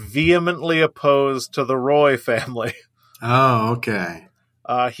was vehemently opposed to the Roy family. Oh, okay.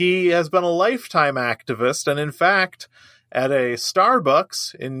 He has been a lifetime activist, and in fact... At a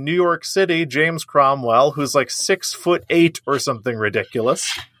Starbucks in New York City, James Cromwell, who's like 6'8" or something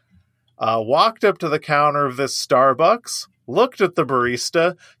ridiculous, walked up to the counter of this Starbucks, looked at the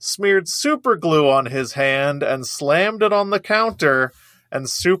barista, smeared super glue on his hand, and slammed it on the counter, and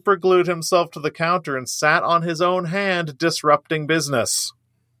super glued himself to the counter and sat on his own hand, disrupting business.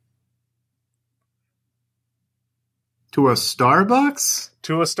 To a Starbucks?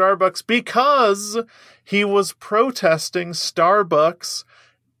 To a Starbucks because he was protesting Starbucks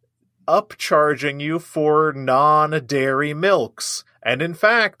upcharging you for non-dairy milks. And in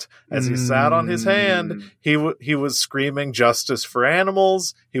fact, as he sat on his hand, he was screaming justice for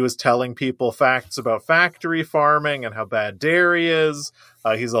animals. He was telling people facts about factory farming and how bad dairy is.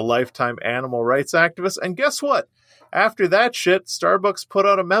 He's a lifetime animal rights activist. And guess what? After that shit, Starbucks put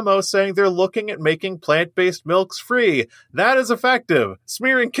out a memo saying they're looking at making plant-based milks free. That is effective.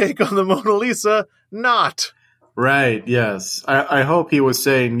 Smearing cake on the Mona Lisa, not. Right, yes. I hope he was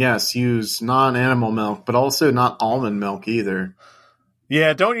saying, yes, use non-animal milk, but also not almond milk either.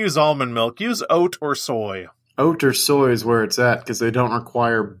 Yeah, don't use almond milk. Use oat or soy. Oat or soy is where it's at, because they don't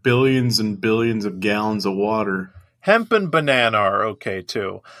require billions and billions of gallons of water. Hemp and banana are okay,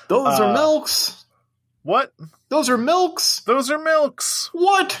 too. Those are milks! What? Those are milks! Those are milks!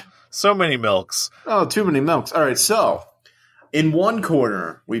 What? So many milks. Oh, too many milks. All right, so, in one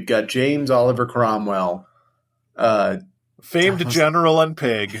corner, we've got James Oliver Cromwell. Famed general and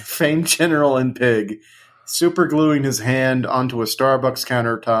pig. Famed general and pig. Super gluing his hand onto a Starbucks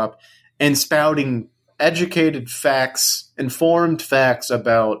countertop and spouting educated facts, informed facts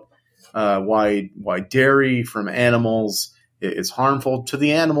about why dairy from animals is harmful to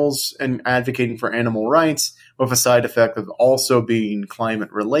the animals and advocating for animal rights, with a side effect of also being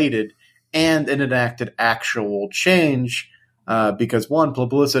climate related, and an enacted actual change because one,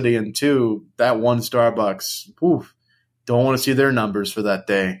 publicity, and two, that one Starbucks, don't want to see their numbers for that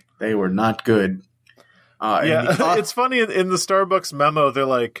day. They were not good. Yeah, it's funny in the Starbucks memo. They're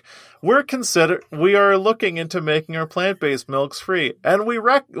like, we are looking into making our plant-based milks free, and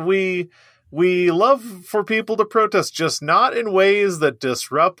we love for people to protest, just not in ways that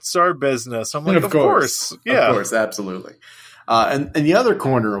disrupts our business. I'm like, of course, yeah, of course, absolutely. And in the other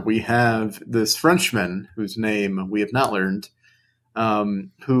corner, we have this Frenchman whose name we have not learned,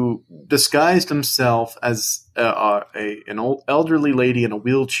 who disguised himself as an old elderly lady in a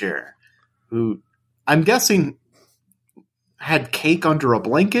wheelchair, who I'm guessing had cake under a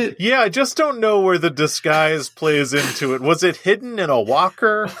blanket. Yeah, I just don't know where the disguise plays into it. Was it hidden in a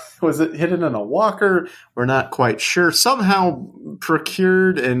walker? We're not quite sure. Somehow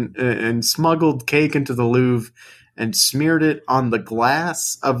procured and smuggled cake into the Louvre and smeared it on the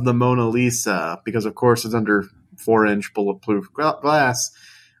glass of the Mona Lisa, because of course it's under 4-inch bulletproof glass.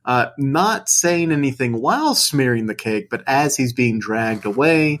 Not saying anything while smearing the cake, but as he's being dragged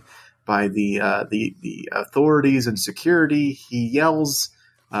away by the authorities and security, he yells,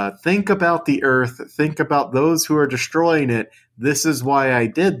 "Think about the earth. Think about those who are destroying it. This is why I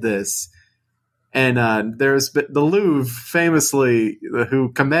did this." And there's the Louvre, famously,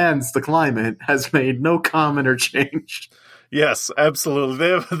 who commands the climate, has made no comment or change. Yes, absolutely.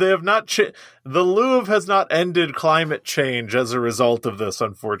 They have not. The Louvre has not ended climate change as a result of this,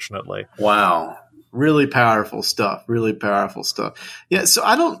 unfortunately. Wow. Really powerful stuff. Really powerful stuff. Yeah, so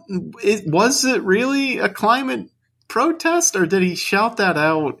was it really a climate protest, or did he shout that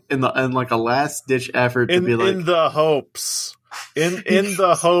out in like a last ditch effort to be like, in the hopes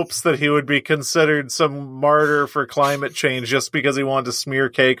that he would be considered some martyr for climate change just because he wanted to smear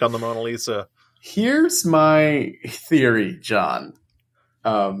cake on the Mona Lisa? Here's my theory, John.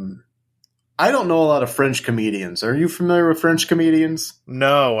 I don't know a lot of French comedians. Are you familiar with French comedians?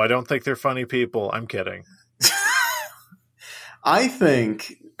 No, I don't think they're funny people. I'm kidding. I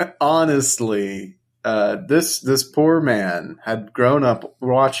think, honestly, this poor man had grown up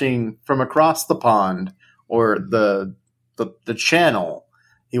watching from across the pond, or the channel.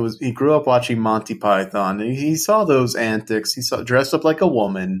 He grew up watching Monty Python, and he saw those antics. He saw dressed up like a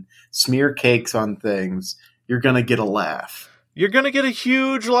woman, smear cakes on things. You're gonna get a laugh. You're gonna get a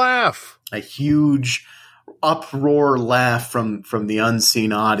huge laugh. A huge uproar laugh from the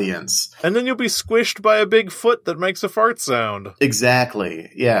unseen audience. And then you'll be squished by a big foot that makes a fart sound. Exactly,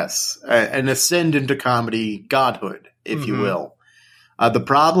 yes. And ascend into comedy godhood, if you will. The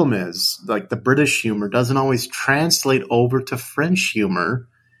problem is, like, the British humor doesn't always translate over to French humor.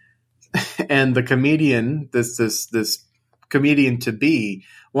 And the comedian, this comedian to be,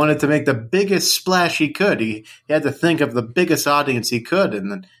 wanted to make the biggest splash he could. He had to think of the biggest audience he could,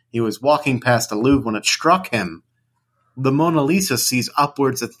 and then he was walking past the Louvre when it struck him. The Mona Lisa sees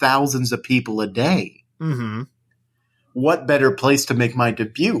upwards of thousands of people a day. Mm-hmm. What better place to make my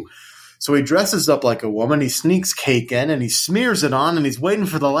debut? So he dresses up like a woman, he sneaks cake in, and he smears it on, and he's waiting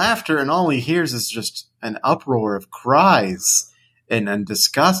for the laughter, and all he hears is just an uproar of cries and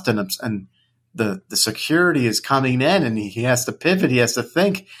disgust, and the security is coming in, and he has to pivot. He has to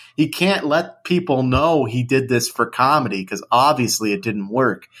think. He can't let people know he did this for comedy, because obviously it didn't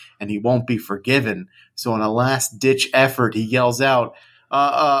work, and he won't be forgiven. So in a last-ditch effort, he yells out,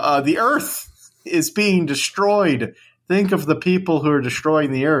 the earth is being destroyed. Think of the people who are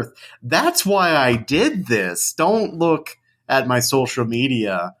destroying the earth. That's why I did this. Don't look at my social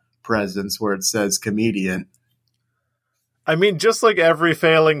media presence where it says comedian. I mean, just like every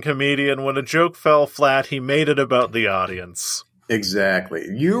failing comedian, when a joke fell flat, he made it about the audience. Exactly.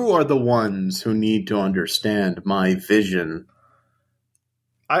 You are the ones who need to understand my vision.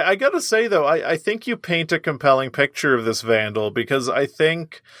 I gotta say, though, I think you paint a compelling picture of this vandal, because I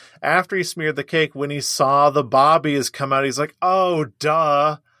think after he smeared the cake, when he saw the bobbies come out, he's like, oh,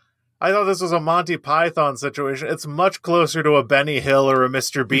 duh. I thought this was a Monty Python situation. It's much closer to a Benny Hill or a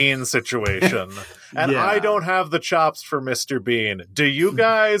Mr. Bean situation. And yeah. I don't have the chops for Mr. Bean. Do you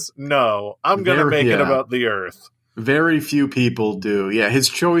guys? No. I'm going to make it about the earth. Very few people do. Yeah, his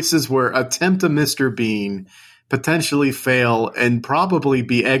choices were attempt a Mr. Bean, potentially fail, and probably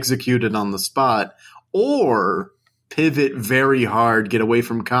be executed on the spot, or pivot very hard, get away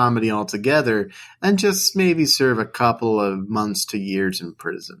from comedy altogether, and just maybe serve a couple of months to years in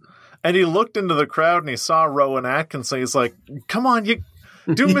prison. And he looked into the crowd and he saw Rowan Atkinson. He's like, come on, you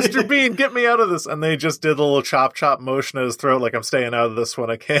do Mr. Bean, get me out of this. And they just did a little chop motion at his throat, like, I'm staying out of this one,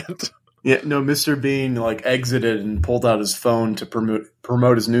 I can't. Yeah, no, Mr. Bean like exited and pulled out his phone to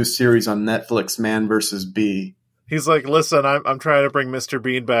promote his new series on Netflix, Man vs. Bee. He's like, listen, I'm trying to bring Mr.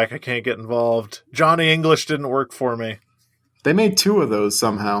 Bean back. I can't get involved. Johnny English didn't work for me. They made 2 of those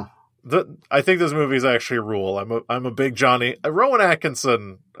somehow. I think this movie's actually rule. I'm a big Johnny Rowan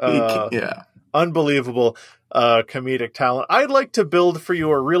Atkinson. Yeah, unbelievable comedic talent. I'd like to build for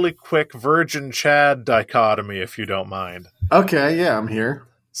you a really quick Virgin Chad dichotomy, if you don't mind. Okay, yeah, I'm here.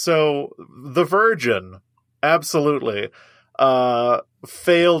 So, the Virgin, absolutely.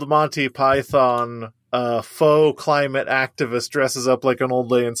 Failed Monty Python faux climate activist dresses up like an old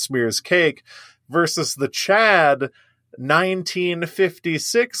lady and smears cake, versus the Chad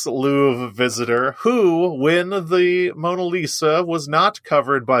 1956 Louvre visitor who, when the Mona Lisa was not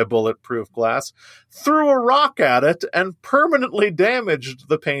covered by bulletproof glass, threw a rock at it and permanently damaged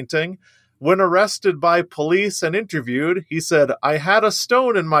the painting. When arrested by police and interviewed, he said, "I had a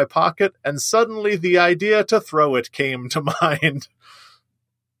stone in my pocket and suddenly the idea to throw it came to mind."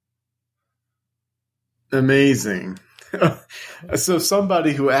 Amazing. So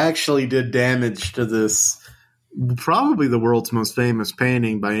somebody who actually did damage to this, probably the world's most famous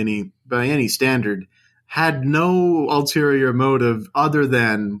painting by any standard, had no ulterior motive other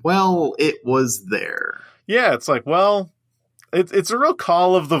than, well, it was there. Yeah, it's like, well, it's a real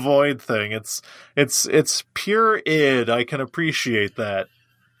call of the void thing. It's pure id. I can appreciate that.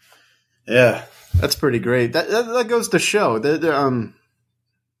 Yeah, that's pretty great. That goes to show that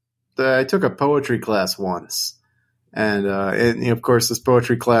I took a poetry class once. And of course, this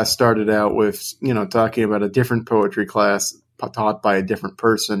poetry class started out with, talking about a different poetry class taught by a different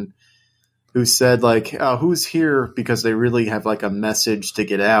person who said, like, who's here because they really have, like, a message to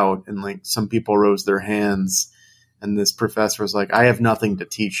get out. And, like, some people rose their hands. And this professor was like, I have nothing to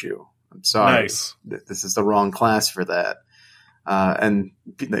teach you. I'm sorry. Nice. This is the wrong class for that. And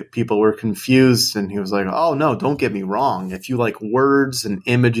people were confused. And he was like, oh, no, don't get me wrong. If you like words and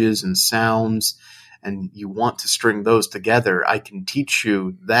images and sounds and you want to string those together, I can teach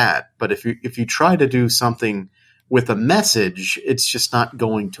you that. But if you try to do something with a message, it's just not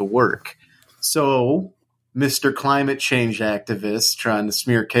going to work. So, Mr. Climate Change activist trying to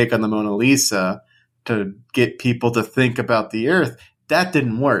smear cake on the Mona Lisa to get people to think about the Earth, that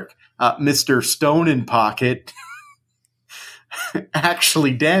didn't work. Mr. Stone in Pocket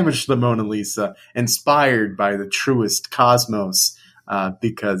actually damaged the Mona Lisa, inspired by the truest cosmos,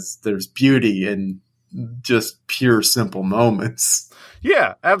 because there's beauty in just pure simple moments.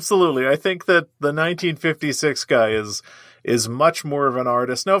 Yeah, absolutely. I think that the 1956 guy is much more of an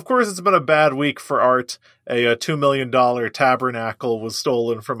artist. Now, of course, it's been a bad week for art. A $2 million tabernacle was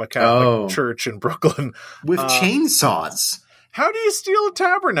stolen from a Catholic church in Brooklyn. With chainsaws. How do you steal a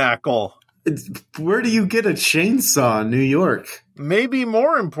tabernacle? Where do you get a chainsaw in New York? Maybe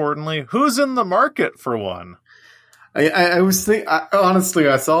more importantly, who's in the market for one? I was thinking, honestly,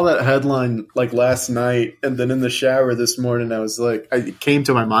 I saw that headline like last night, and then in the shower this morning, I was like, it came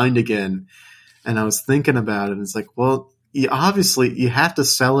to my mind again, and I was thinking about it, and it's like, well, obviously you have to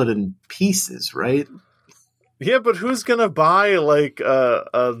sell it in pieces, right? Yeah, but who's gonna buy like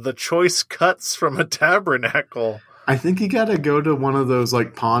the choice cuts from a tabernacle? I think you got to go to one of those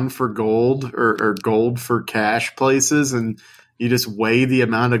like pawn for gold or gold for cash places, and you just weigh the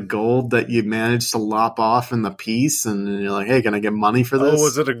amount of gold that you managed to lop off in the piece, and you're like, hey, can I get money for this? Oh,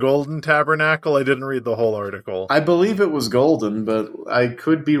 was it a golden tabernacle? I didn't read the whole article. I believe it was golden, but I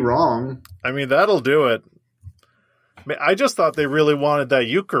could be wrong. I mean, that'll do it. I just thought they really wanted that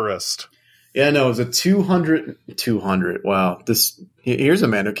Eucharist. Yeah, no, it was a 200. Wow. Here's a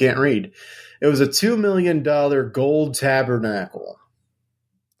man who can't read. It was a $2 million gold tabernacle.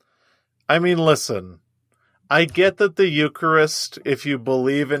 I mean, listen, I get that the Eucharist, if you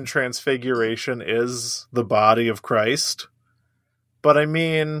believe in transfiguration, is the body of Christ. But I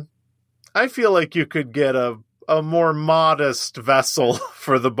mean, I feel like you could get a more modest vessel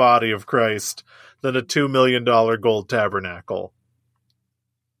for the body of Christ than a $2 million gold tabernacle.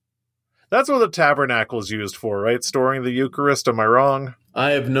 That's what the tabernacle is used for, right? Storing the Eucharist, am I wrong?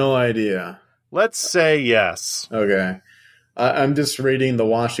 I have no idea. Let's say yes. Okay. I'm just reading the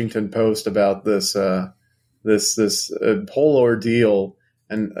Washington Post about this whole ordeal,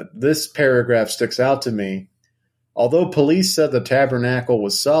 and this paragraph sticks out to me. Although police said the tabernacle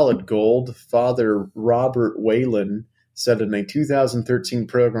was solid gold, Father Robert Whalen said in a 2013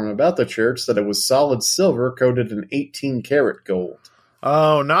 program about the church that it was solid silver coated in 18-karat gold.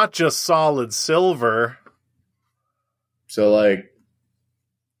 Oh, not just solid silver. So, like,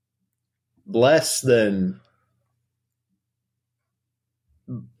 less than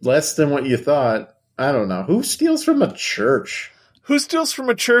what you thought. I don't know. Who steals from a church? Who steals from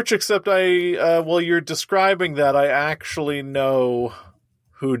a church except while you're describing that, I actually know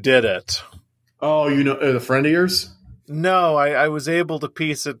who did it. Oh, you know, a friend of yours? No, I was able to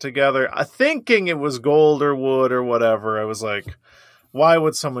piece it together. Thinking it was gold or wood or whatever. I was like, why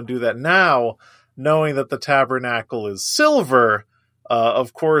would someone do that? Now, knowing that the tabernacle is silver,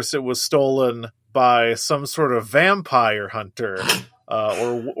 Of course, it was stolen by some sort of vampire hunter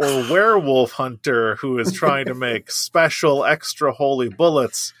or werewolf hunter who is trying to make special extra holy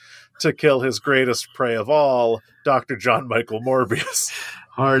bullets to kill his greatest prey of all, Dr. John Michael Morbius.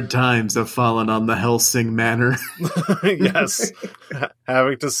 Hard times have fallen on the Helsing Manor. Yes.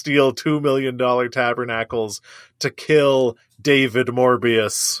 Having to steal $2 million tabernacles to kill David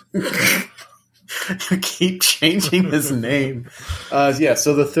Morbius. Keep changing his name.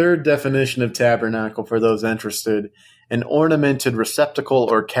 So the third definition of tabernacle, for those interested, an ornamented receptacle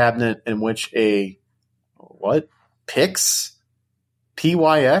or cabinet in which a pyx?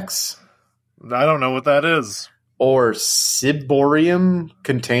 P-Y-X? I don't know what that is. Or ciborium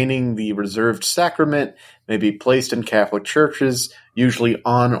containing the reserved sacrament may be placed in Catholic churches, usually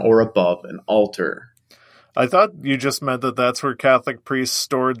on or above an altar. I thought you just meant that that's where Catholic priests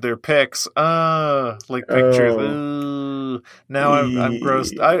stored their pics. Like pictures. Now I'm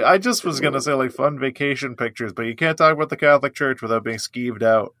grossed. I just was going to say like fun vacation pictures, but you can't talk about the Catholic Church without being skeeved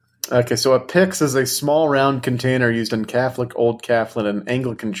out. Okay, so a pyx is a small round container used in Catholic, Old Catholic, and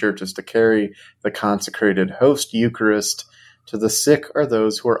Anglican churches to carry the consecrated host Eucharist to the sick or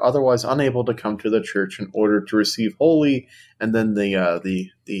those who are otherwise unable to come to the church in order to receive holy. And then the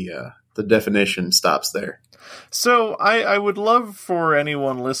definition stops there. So I would love for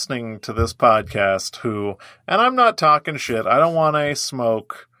anyone listening to this podcast who, and I'm not talking shit, I don't want to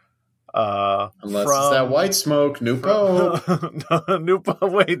smoke. Unless it's that white smoke, new pope. New pope.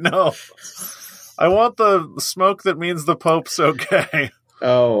 Wait, no. I want the smoke that means the pope's okay.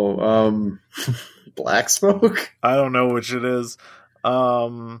 Oh, black smoke? I don't know which it is.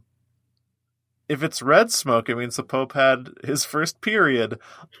 If it's red smoke, it means the pope had his first period.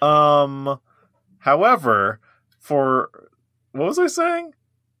 However, for what was I saying?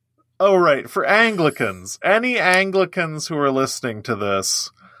 Oh, right. For Anglicans, any Anglicans who are listening to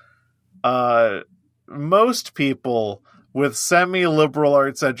this, most people with semi-liberal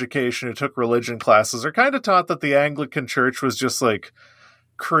arts education who took religion classes are kind of taught that the Anglican Church was just like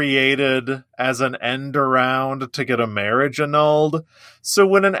created as an end around to get a marriage annulled. So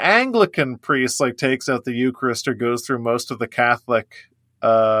when an Anglican priest like takes out the Eucharist or goes through most of the Catholic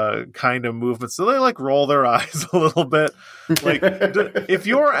kind of movements, so they like roll their eyes a little bit. Like, if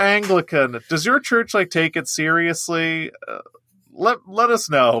you're Anglican, does your church like take it seriously? Let us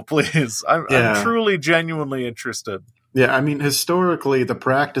know, please. I'm truly, genuinely interested. Yeah, I mean, historically, the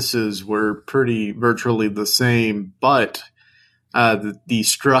practices were virtually the same, but the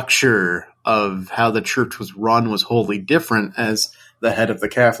structure of how the church was run was wholly different, as the head of the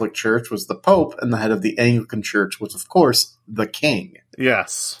Catholic Church was the Pope, and the head of the Anglican Church was, of course, the King.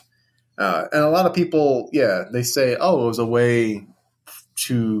 Yes. And a lot of people, they say, oh, it was a way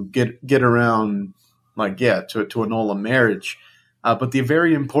to get around, to annul a marriage. But the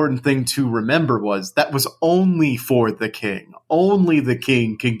very important thing to remember was that was only for the king. Only the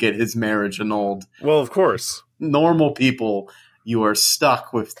king can get his marriage annulled. Well, of course. Normal people, you are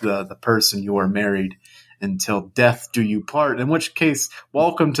stuck with the person you are married until death do you part. In which case,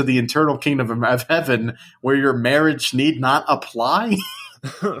 welcome to the eternal kingdom of heaven, where your marriage need not apply.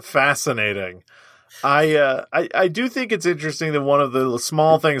 Fascinating. I do think it's interesting that one of the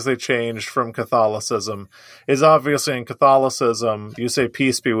small things they changed from Catholicism is obviously in Catholicism, you say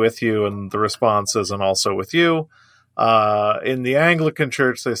peace be with you, and the response is and also with you. In the Anglican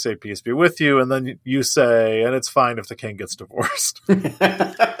Church, they say peace be with you, and then you say, and it's fine if the king gets divorced.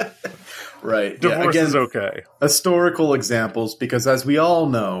 Right. Divorce is okay. Historical examples, because as we all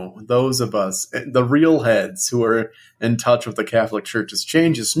know, those of us, the real heads who are in touch with the Catholic Church's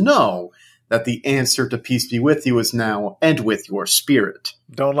changes, know that the answer to peace be with you is now, and with your spirit.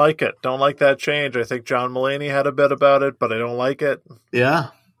 Don't like it. Don't like that change. I think John Mulaney had a bit about it, but I don't like it. Yeah.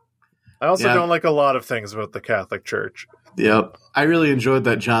 I also don't like a lot of things about the Catholic Church. Yep. I really enjoyed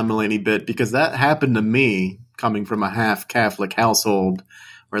that John Mulaney bit, because that happened to me coming from a half-Catholic household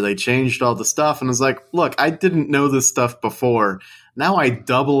where they changed all the stuff, and I was like, look, I didn't know this stuff before. Now I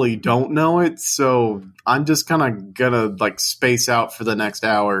doubly don't know it, so I'm just kind of gonna space out for the next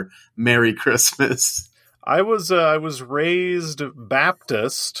hour. Merry Christmas. I was raised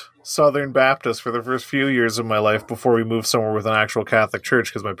Baptist, Southern Baptist, for the first few years of my life before we moved somewhere with an actual Catholic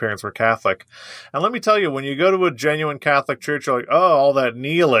church, because my parents were Catholic. And let me tell you, when you go to a genuine Catholic church, you're like, oh, all that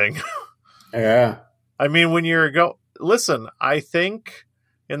kneeling. Yeah. I mean, when listen, I think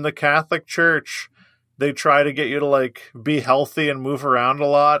in the Catholic Church, they try to get you to be healthy and move around a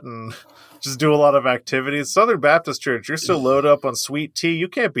lot and just do a lot of activities. Southern Baptist Church, you're so loaded up on sweet tea, you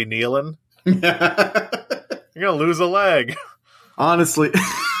can't be kneeling. You're going to lose a leg. Honestly,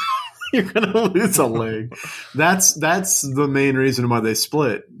 You're gonna lose a leg. That's the main reason why they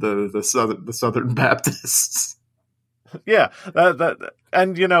split the Southern Baptists. Yeah,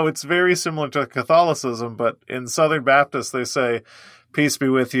 and it's very similar to Catholicism, but in Southern Baptist they say, "Peace be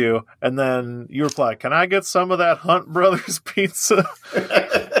with you," and then you reply, "Can I get some of that Hunt Brothers pizza?"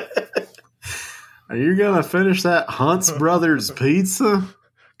 Are you gonna finish that Hunt's Brothers pizza?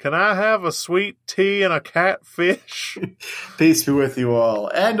 Can I have a sweet tea and a catfish? Peace be with you all,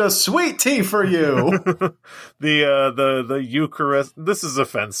 and a sweet tea for you. The Eucharist. This is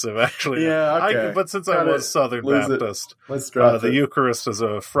offensive, actually. Yeah, okay. But since I was Southern Baptist, let's drop the Eucharist is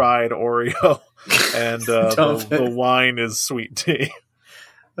a fried Oreo, and the wine is sweet tea.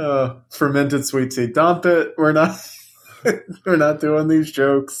 Fermented sweet tea. Dump it. We're not. We're not doing these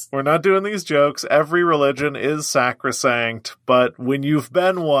jokes. We're not doing these jokes. Every religion is sacrosanct, but when you've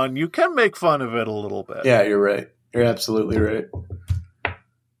been one, you can make fun of it a little bit. Yeah, you're right. You're absolutely right.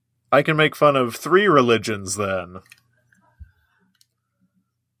 I can make fun of 3 religions then.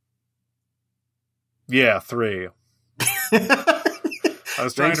 Yeah, 3. I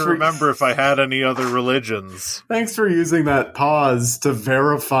was trying to remember if I had any other religions. Thanks for using that pause to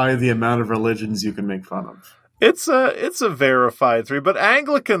verify the amount of religions you can make fun of. It's a verified 3, but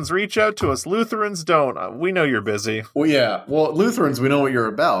Anglicans reach out to us. Lutherans don't. We know you're busy. Well, yeah. Well, Lutherans, we know what you're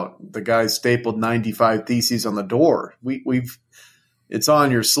about. The guy stapled 95 theses on the door. It's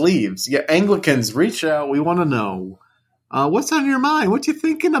on your sleeves. Yeah, Anglicans, reach out. We want to know. What's on your mind? What you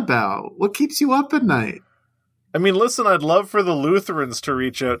thinking about? What keeps you up at night? I mean, listen, I'd love for the Lutherans to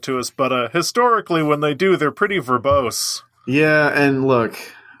reach out to us, but historically, when they do, they're pretty verbose. Yeah, and look,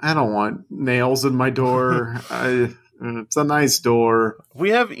 I don't want nails in my door. It's a nice door.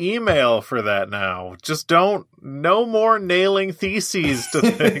 We have email for that now. Just no more nailing theses to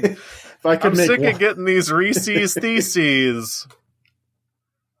things. I'm sick of getting these Reese's theses.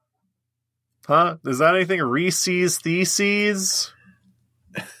 Huh? Is that anything? Reese's theses?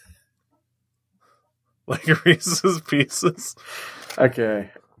 Like Reese's Pieces? Okay.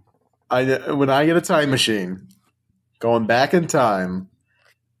 When I get a time machine, going back in time,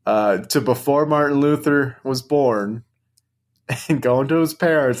 to before Martin Luther was born, and going to his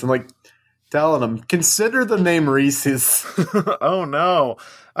parents and telling them, consider the name Reese's. Oh no.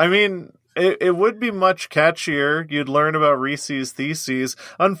 I mean, it would be much catchier. You'd learn about Reese's theses.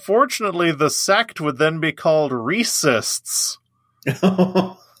 Unfortunately, the sect would then be called Reesists.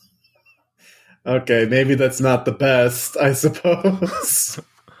 Okay, maybe that's not the best, I suppose.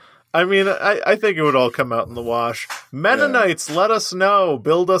 I mean, I think it would all come out in the wash. Mennonites, let us know.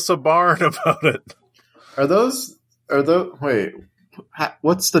 Build us a barn about it. Wait,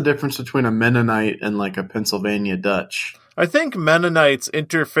 what's the difference between a Mennonite and a Pennsylvania Dutch? I think Mennonites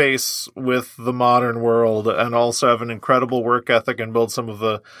interface with the modern world and also have an incredible work ethic and build some of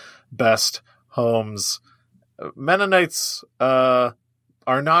the best homes. Mennonites are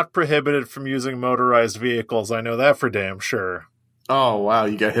not prohibited from using motorized vehicles. I know that for damn sure. Oh, wow.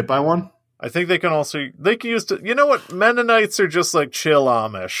 You got hit by one? I think they can use to, you know what? Mennonites are just like chill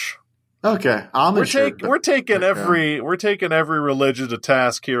Amish. Okay. Amish. We're taking every religion to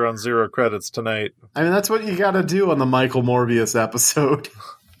task here on Zero Credits tonight. I mean, that's what you got to do on the Michael Morbius episode.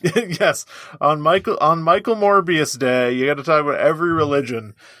 Yes. On Michael Morbius Day, you got to talk about every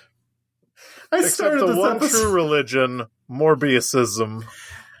religion. Except the one true religion, Morbiusism.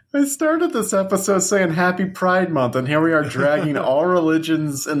 I started this episode saying Happy Pride Month, and here we are dragging all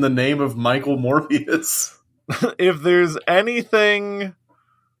religions in the name of Michael Morbius. If there's anything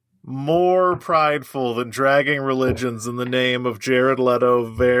more prideful than dragging religions in the name of Jared Leto,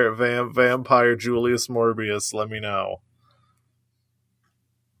 vampire Julius Morbius, let me know.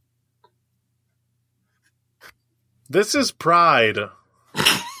 This is Pride.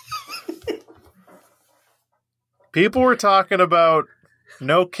 People were talking about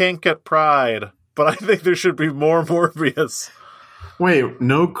no kink at Pride, but I think there should be more Morbius. Wait,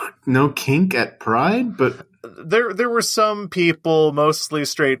 no kink at Pride? But there were some people, mostly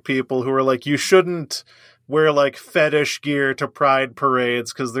straight people, who were like, you shouldn't wear fetish gear to Pride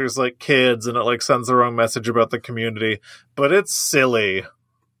parades because there's kids and it sends the wrong message about the community. But it's silly.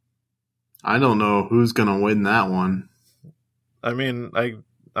 I don't know who's gonna win that one. I mean, I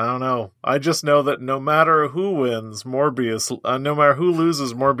don't know. I just know that no matter who wins, no matter who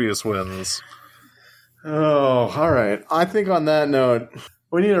loses, Morbius wins. Oh, all right. I think on that note,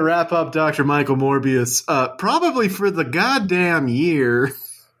 we need to wrap up Dr. Michael Morbius, probably for the goddamn year.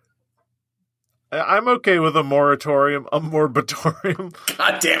 I'm okay with a moratorium, a morbitorium.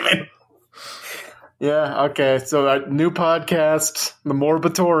 God damn it. Yeah, okay. So new podcast, the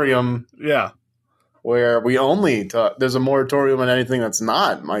Morbitorium. Yeah. where we only talk. There's a moratorium on anything that's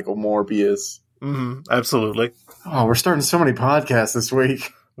not Michael Morbius. Mm-hmm, absolutely. Oh, we're starting so many podcasts this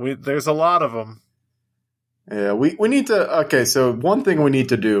week. There's a lot of them. Yeah, we need to. Okay, so one thing we need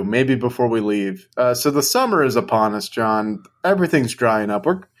to do, maybe before we leave. So the summer is upon us, John. Everything's drying up.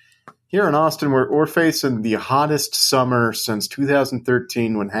 We're here in Austin. We're facing the hottest summer since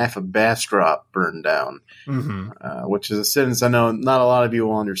 2013, when half of Bastrop burned down. Mm-hmm. Which is a sentence I know not a lot of you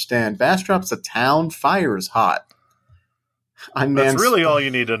will understand. Bastrop's a town. Fire is hot. That's really all you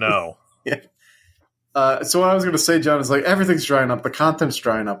need to know. Yeah. So what I was going to say, John, is like everything's drying up. The content's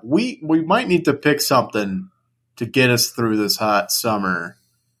drying up. We might need to pick something to get us through this hot summer.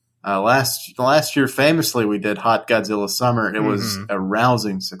 Last year, famously, we did Hot Godzilla Summer. It was a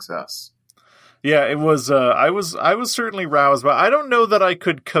rousing success. Yeah, it was. I was certainly roused, but I don't know that I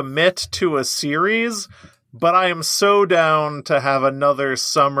could commit to a series. But I am so down to have another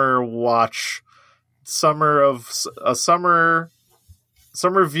summer watch, summer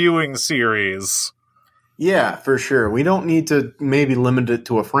viewing series. Yeah, for sure. We don't need to maybe limit it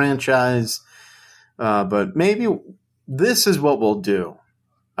to a franchise, but maybe this is what we'll do.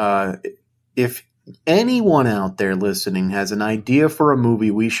 If anyone out there listening has an idea for a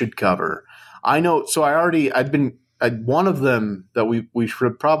movie we should cover, I know. So one of them that we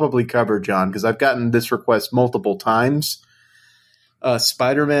should probably cover, John, because I've gotten this request multiple times.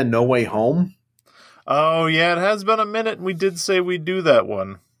 Spider-Man: No Way Home. Oh yeah, it has been a minute. We did say we'd do that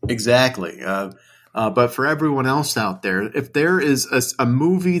one. Exactly. But for everyone else out there, if there is a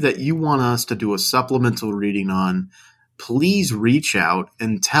movie that you want us to do a supplemental reading on, please reach out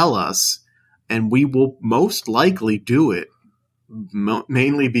and tell us, and we will most likely do it,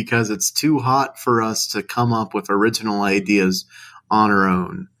 mainly because it's too hot for us to come up with original ideas on our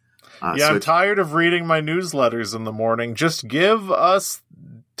own. I'm tired of reading my newsletters in the morning. Just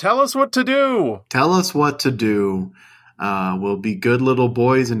tell us what to do. Tell us what to do. We'll be good little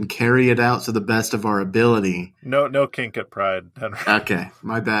boys and carry it out to the best of our ability. No kink at Pride, Henry. Okay,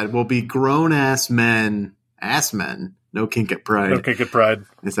 my bad. We'll be grown-ass men. No kink at Pride. No kink at Pride.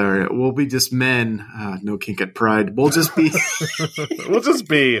 It's all right. We'll be just men. No kink at Pride. We'll just be. We'll just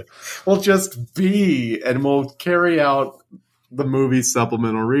be. We'll just be. And we'll carry out the movie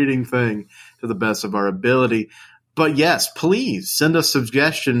supplemental reading thing to the best of our ability. But yes, please send us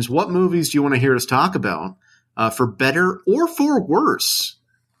suggestions. What movies do you want to hear us talk about? For better or for worse.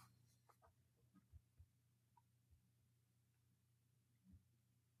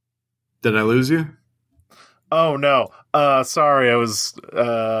 Did I lose you? Oh, no. Sorry, I was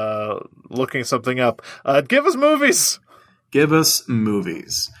looking something up. Give us movies! Give us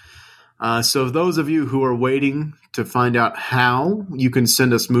movies. So those of you who are waiting to find out how you can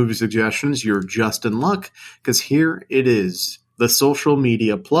send us movie suggestions, you're just in luck, because here it is. The social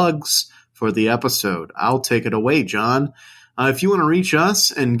media plugs for the episode. I'll take it away, John. If you want to reach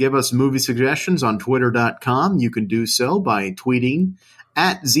us and give us movie suggestions on Twitter.com, you can do so by tweeting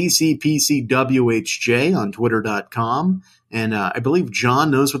at ZCPCWHJ on Twitter.com. And I believe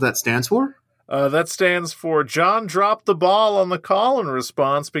John knows what that stands for. That stands for John dropped the ball on the call-in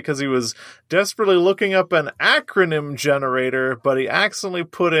response because he was desperately looking up an acronym generator, but he accidentally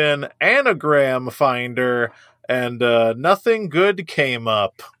put in anagram finder, and nothing good came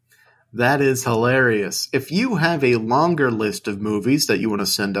up. That is hilarious. If you have a longer list of movies that you want to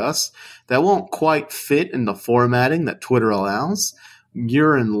send us that won't quite fit in the formatting that Twitter allows,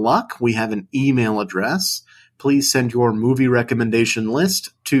 you're in luck. We have an email address. Please send your movie recommendation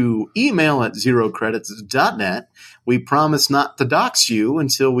list to email@zerocredits.net. We promise not to dox you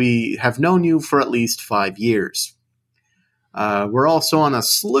until we have known you for at least 5 years. We're also on a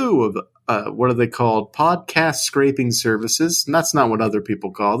slew of what are they called? Podcast scraping services. And that's not what other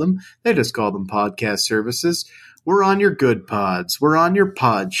people call them. They just call them podcast services. We're on your Good Pods. We're on your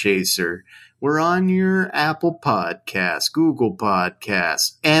Podchaser. We're on your Apple Podcasts, Google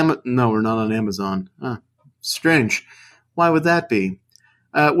Podcasts. No, we're not on Amazon. Strange. Why would that be?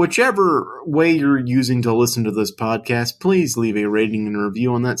 Whichever way you're using to listen to this podcast, please leave a rating and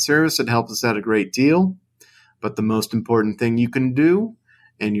review on that service. It helps us out a great deal. But the most important thing you can do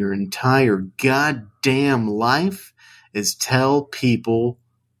in your entire goddamn life is tell people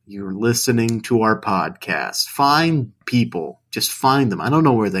you're listening to our podcast. Find people. Just find them. I don't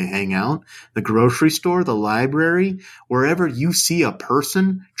know where they hang out. The grocery store, the library, wherever you see a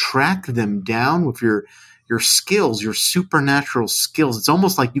person, track them down with your skills, your supernatural skills. It's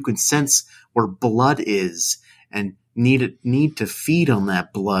almost like you can sense where blood is and need to feed on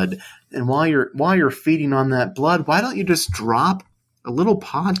that blood. And while you're feeding on that blood, why don't you just drop a little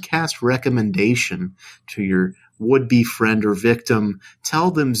podcast recommendation to your would-be friend or victim,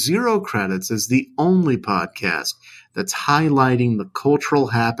 tell them Zero Credits is the only podcast that's highlighting the cultural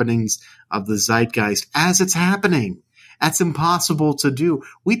happenings of the zeitgeist as it's happening. That's impossible to do.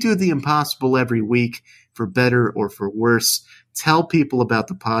 We do the impossible every week, for better or for worse. Tell people about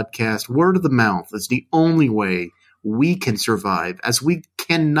the podcast. Word of the mouth is the only way we can survive, as we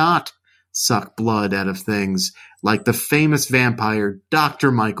cannot suck blood out of things like the famous vampire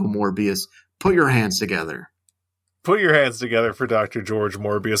Dr. Michael Morbius. Put your hands together. Put your hands together for Dr. George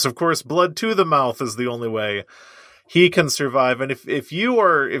Morbius. Of course, blood to the mouth is the only way he can survive. And if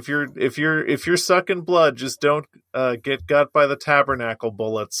you're sucking blood, just don't get got by the tabernacle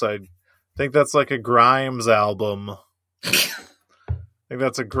bullets. I think that's like a Grimes album. I think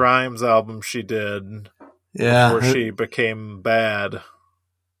that's a Grimes album she did. Yeah, before she became bad.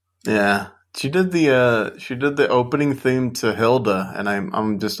 Yeah, she did the opening theme to Hilda, and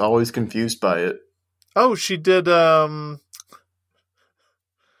I'm just always confused by it. Oh, she did Morbius.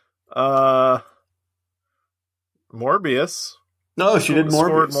 No, she did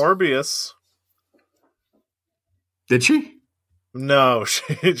Morbius. Morbius. Did she? No, she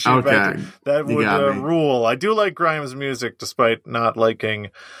okay. That would rule. I do like Grimes' music, despite not liking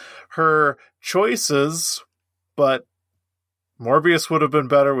her choices, but Morbius would have been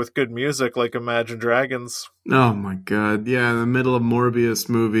better with good music, like Imagine Dragons. Oh my god! Yeah, in the middle of Morbius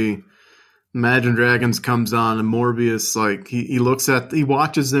movie, Imagine Dragons comes on, and Morbius he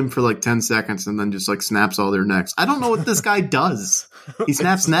watches them for like 10 seconds, and then just like snaps all their necks. I don't know what this guy does. He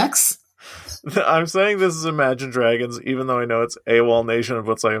snaps necks. I'm saying this is Imagine Dragons, even though I know it's AWOL Nation,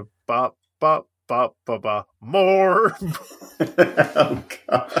 but it's like bop bop bop bop bop more.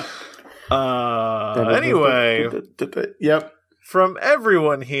 Oh god. Anyway. Yep. From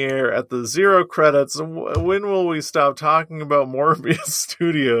everyone here at the Zero Credits, when will we stop talking about Morbius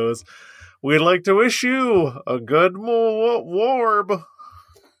Studios? We'd like to wish you a good warb.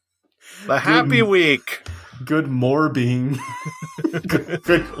 A happy week. Good morbing.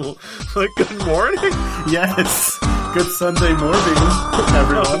 Like good morning? Yes. Good Sunday morbing,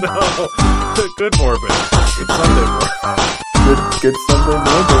 everyone. Oh, no. Good morbing. Good Sunday morbing. Good Sunday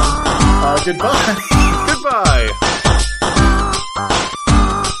morbing. Goodbye. Goodbye.